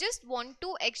 I just want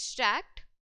to extract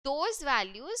those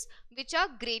values which are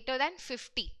greater than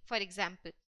 50, for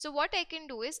example. So what I can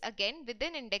do is, again,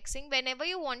 within indexing, whenever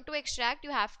you want to extract,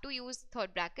 you have to use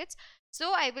third brackets.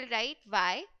 So I will write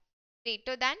Y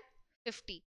greater than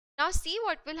 50. Now see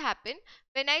what will happen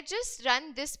when I just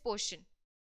run this portion.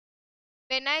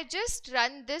 When I just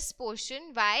run this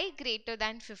portion, Y greater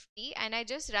than 50, and I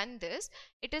just run this,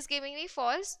 it is giving me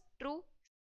false, true,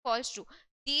 false, true.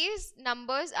 These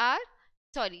numbers are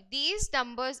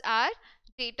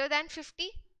greater than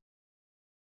 50.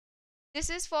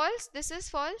 This is false, this is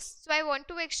false. So I want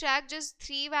to extract just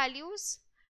 3 values,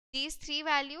 these 3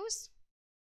 values.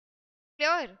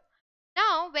 Clear?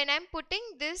 Now, when I'm putting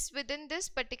this within this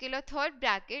particular third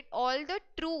bracket, all the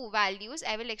true values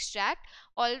I will extract,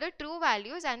 all the true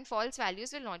values and false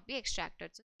values will not be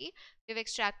extracted. So, see, we've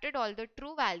extracted all the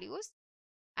true values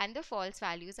and the false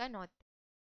values are not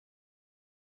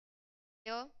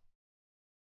there.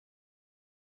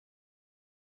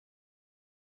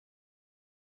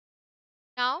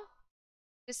 Now,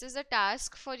 this is a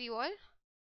task for you all.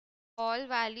 All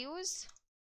values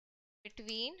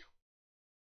between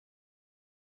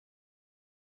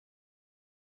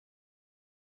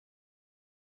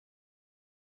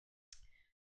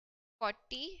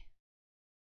 40,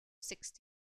 60.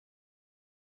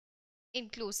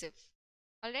 Inclusive.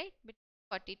 Alright, between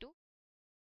 40 to.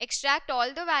 Extract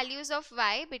all the values of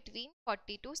Y between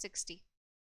 40 to 60.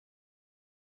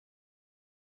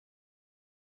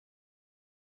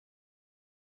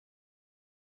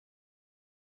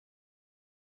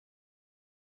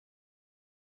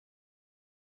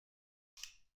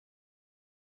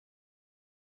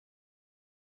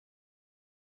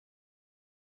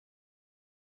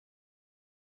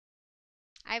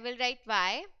 I will write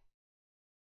y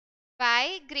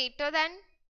greater than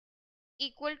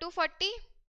equal to 40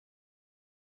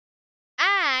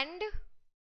 and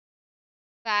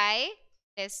y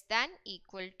less than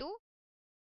equal to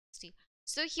 60.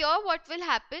 So here what will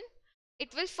happen?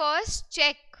 It will first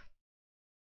check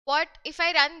what if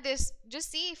I run this.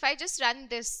 Just see, if I just run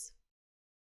this,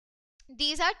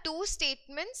 these are two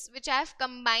statements which I have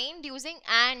combined using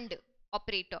AND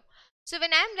operator. So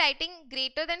when I am writing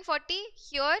greater than 40,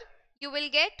 here you will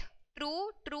get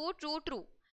true, true, true, true.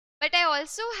 But I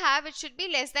also have, it should be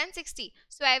less than 60.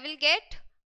 So I will get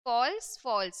false,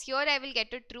 false. Here I will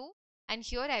get a true and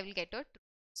here I will get a true.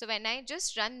 So when I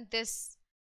just run this,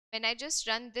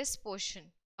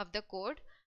 portion of the code,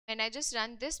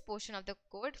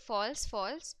 false,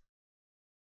 false,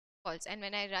 false. And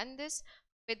when I run this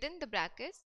within the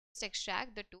brackets, just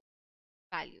extract the two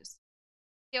values.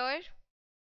 Here,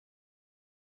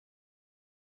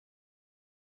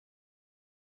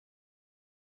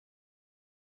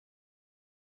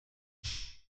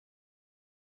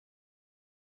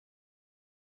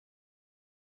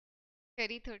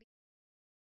 very 30.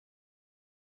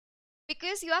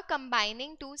 Because you are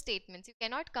combining two statements. You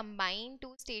cannot combine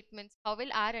two statements. How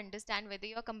will R understand whether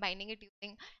you are combining it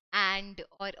using AND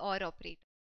or operator?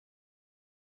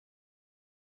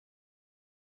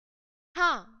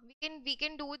 We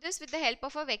can do this with the help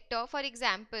of a vector. For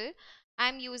example, I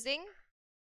am using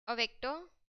a vector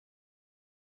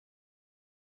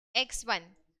x1.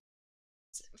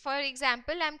 For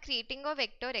example, I am creating a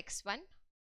vector x1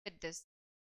 with this.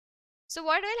 So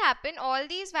what will happen? All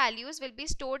these values will be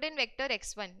stored in vector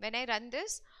x1. When I run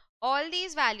this, all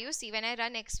these values, see, when I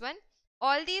run x1,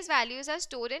 all these values are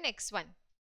stored in x1.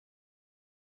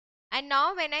 And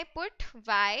now when I put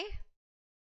y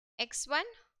x1,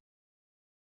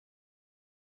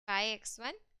 I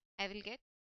will get.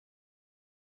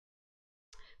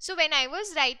 So when I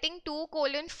was writing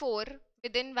 2:4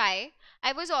 within y,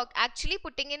 I was actually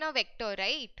putting in a vector,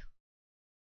 right?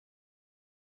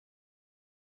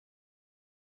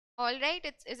 Alright,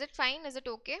 is it fine? Is it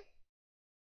okay?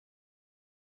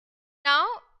 Now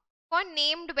for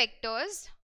named vectors,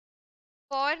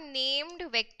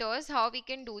 how we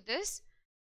can do this?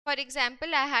 For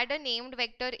example, I had a named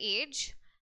vector age.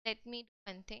 Let me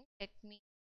do one thing. Let me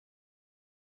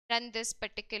run this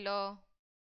particular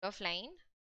line.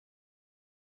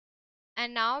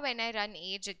 And now when I run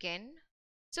age again,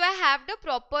 so I have the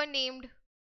proper named.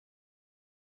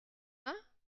 Huh?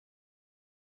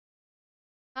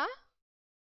 Huh?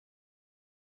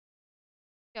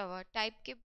 क्या हुआ? Type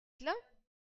के मतलब?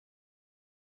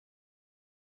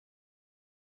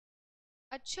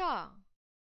 अच्छा.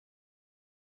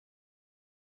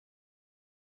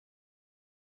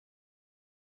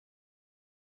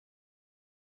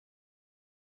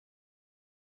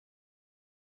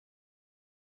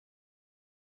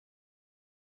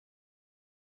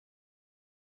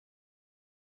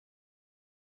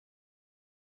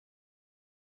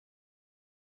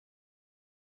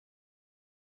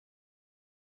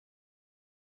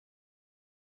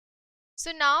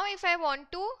 So now if I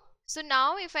want to,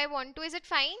 is it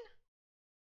fine?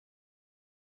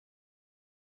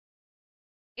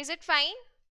 Is it fine?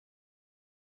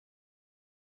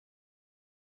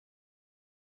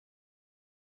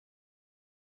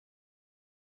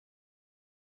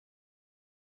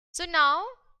 So now,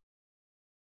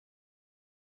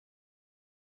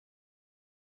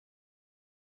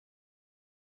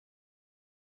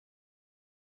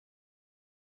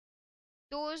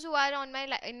 those who are on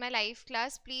in my live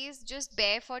class, please just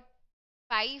bear for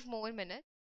 5 more minutes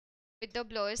with the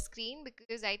blur screen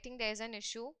because I think there's an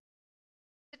issue.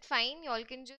 Is it fine? Y'all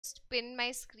can just pin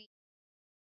my screen.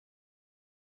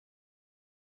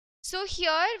 So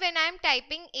here when I'm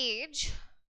typing age,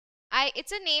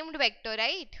 it's a named vector,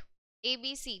 right?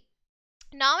 ABC.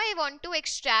 Now I want to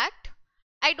extract.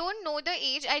 I don't know the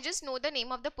age, I just know the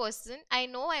name of the person. I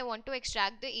know I want to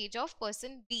extract the age of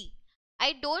person B.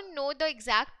 I don't know the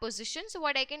exact position. So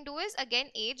what I can do is,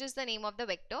 again, age is the name of the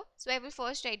vector. So I will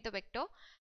first write the vector,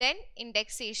 then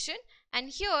indexation. And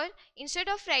here, instead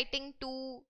of writing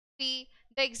 2, 3,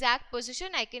 the exact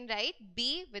position, I can write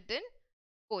B within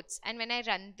quotes. And when I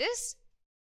run this,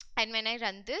 I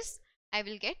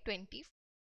will get 20.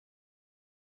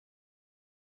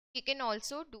 You can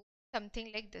also do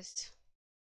something like this.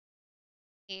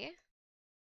 A.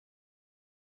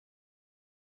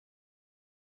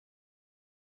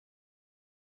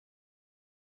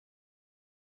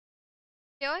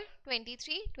 Here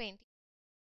 23, 20.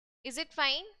 Is it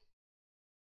fine?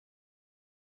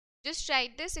 Just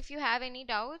write this. If you have any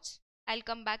doubts, I'll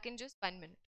come back in just 1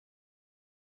 minute.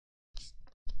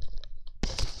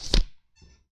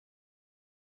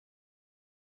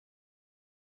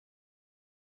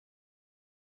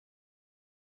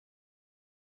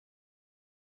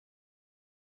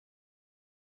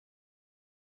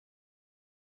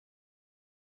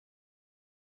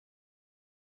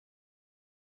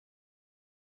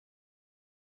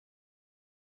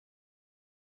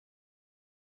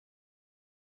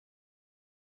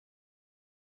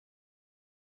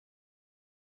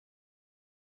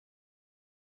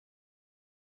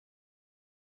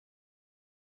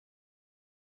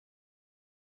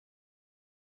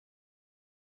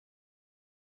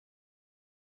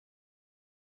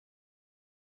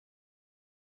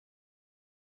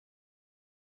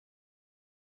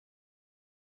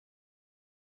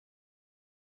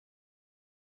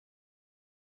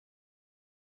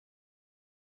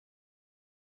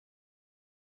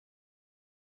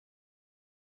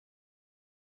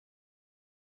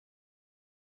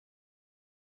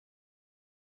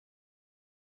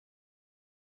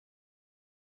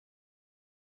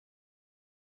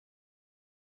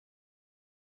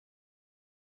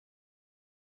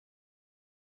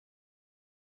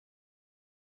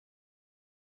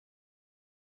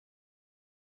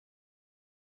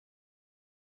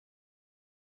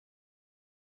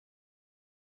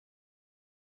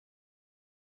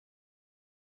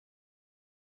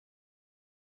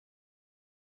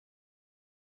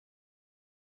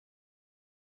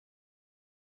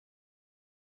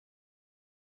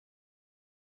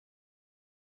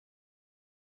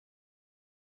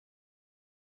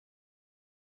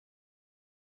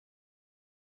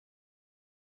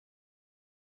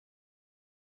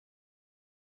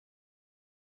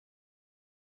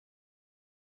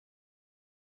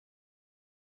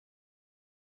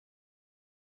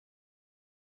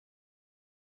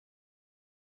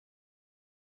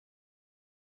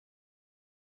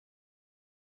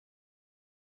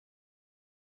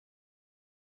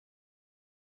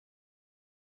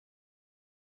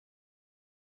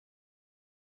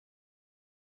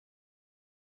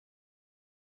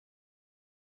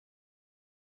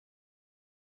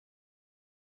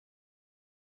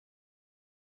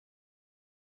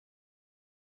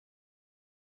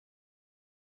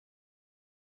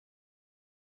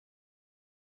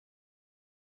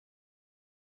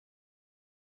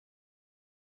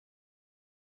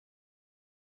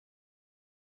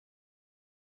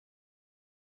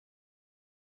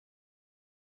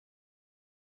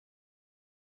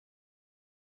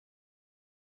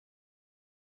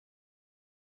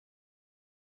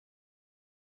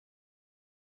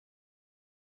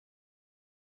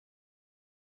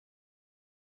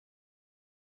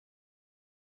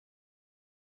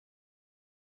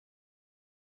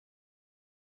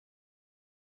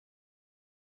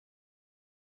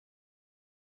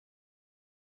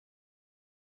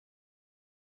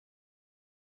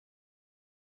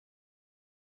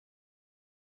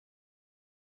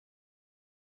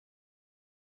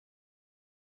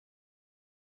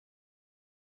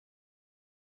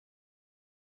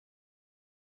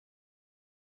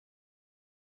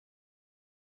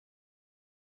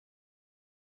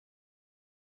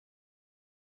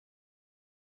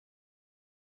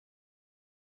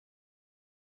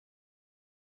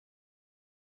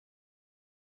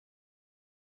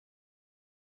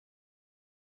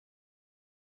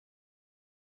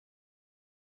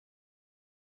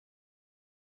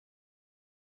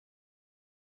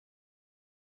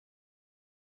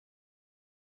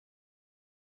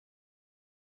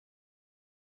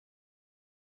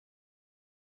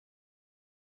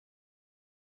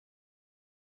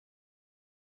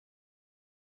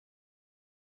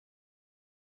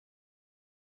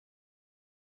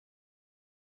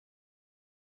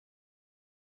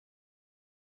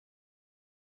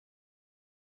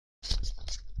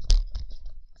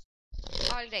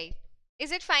 All right.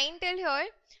 Is it fine till here?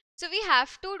 So we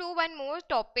have to do one more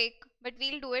topic, but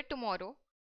we'll do it tomorrow.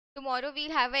 Tomorrow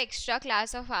we'll have an extra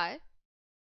class of R.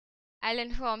 I'll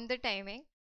inform the timing.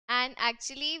 And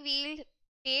actually we'll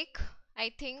take,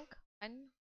 I think,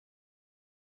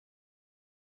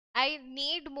 I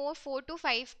need more 4 to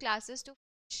 5 classes to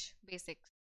finish basics.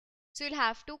 So you'll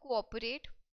have to cooperate.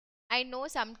 I know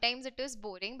sometimes it is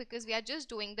boring because we are just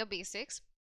doing the basics.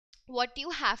 What you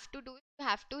have to do is you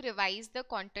have to revise the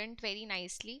content very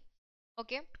nicely.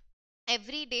 Okay,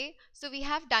 every day. So we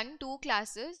have done 2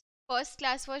 classes. First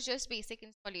class was just basic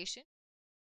installation.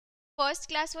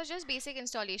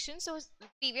 So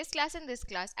previous class and this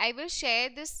class, I will share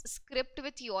this script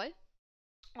with you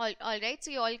all right,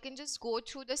 so you all can just go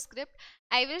through the script.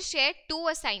 I will share 2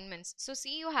 assignments. So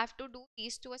see, you have to do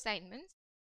these 2 assignments.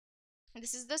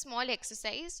 This is the small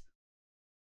exercise.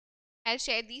 I'll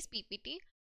share these PPT,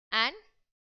 and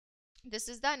this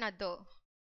is the another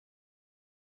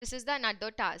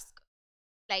task,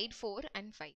 slide 4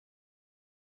 and 5.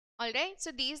 All right,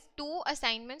 so these 2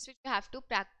 assignments which you have to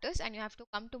practice, and you have to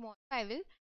come tomorrow. I will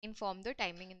inform the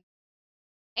timing.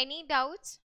 Any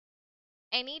doubts?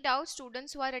 Any doubts,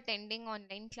 students who are attending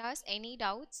online class? Any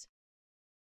doubts?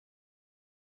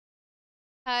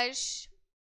 Harsh,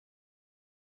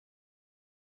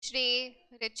 Shrey,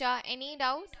 Richa, any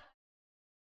doubt?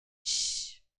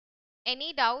 Shh.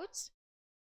 Any doubts?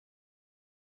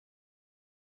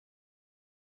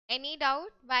 Any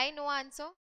doubt? Why no answer?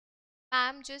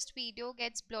 Ma'am, just video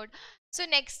gets blurred. So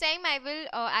next time I will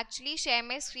actually share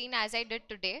my screen as I did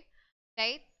today,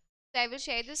 right? So I will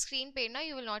share the screen pane now.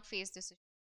 You will not face this issue.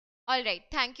 All right.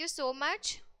 Thank you so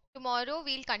much. Tomorrow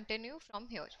we'll continue from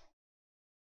here.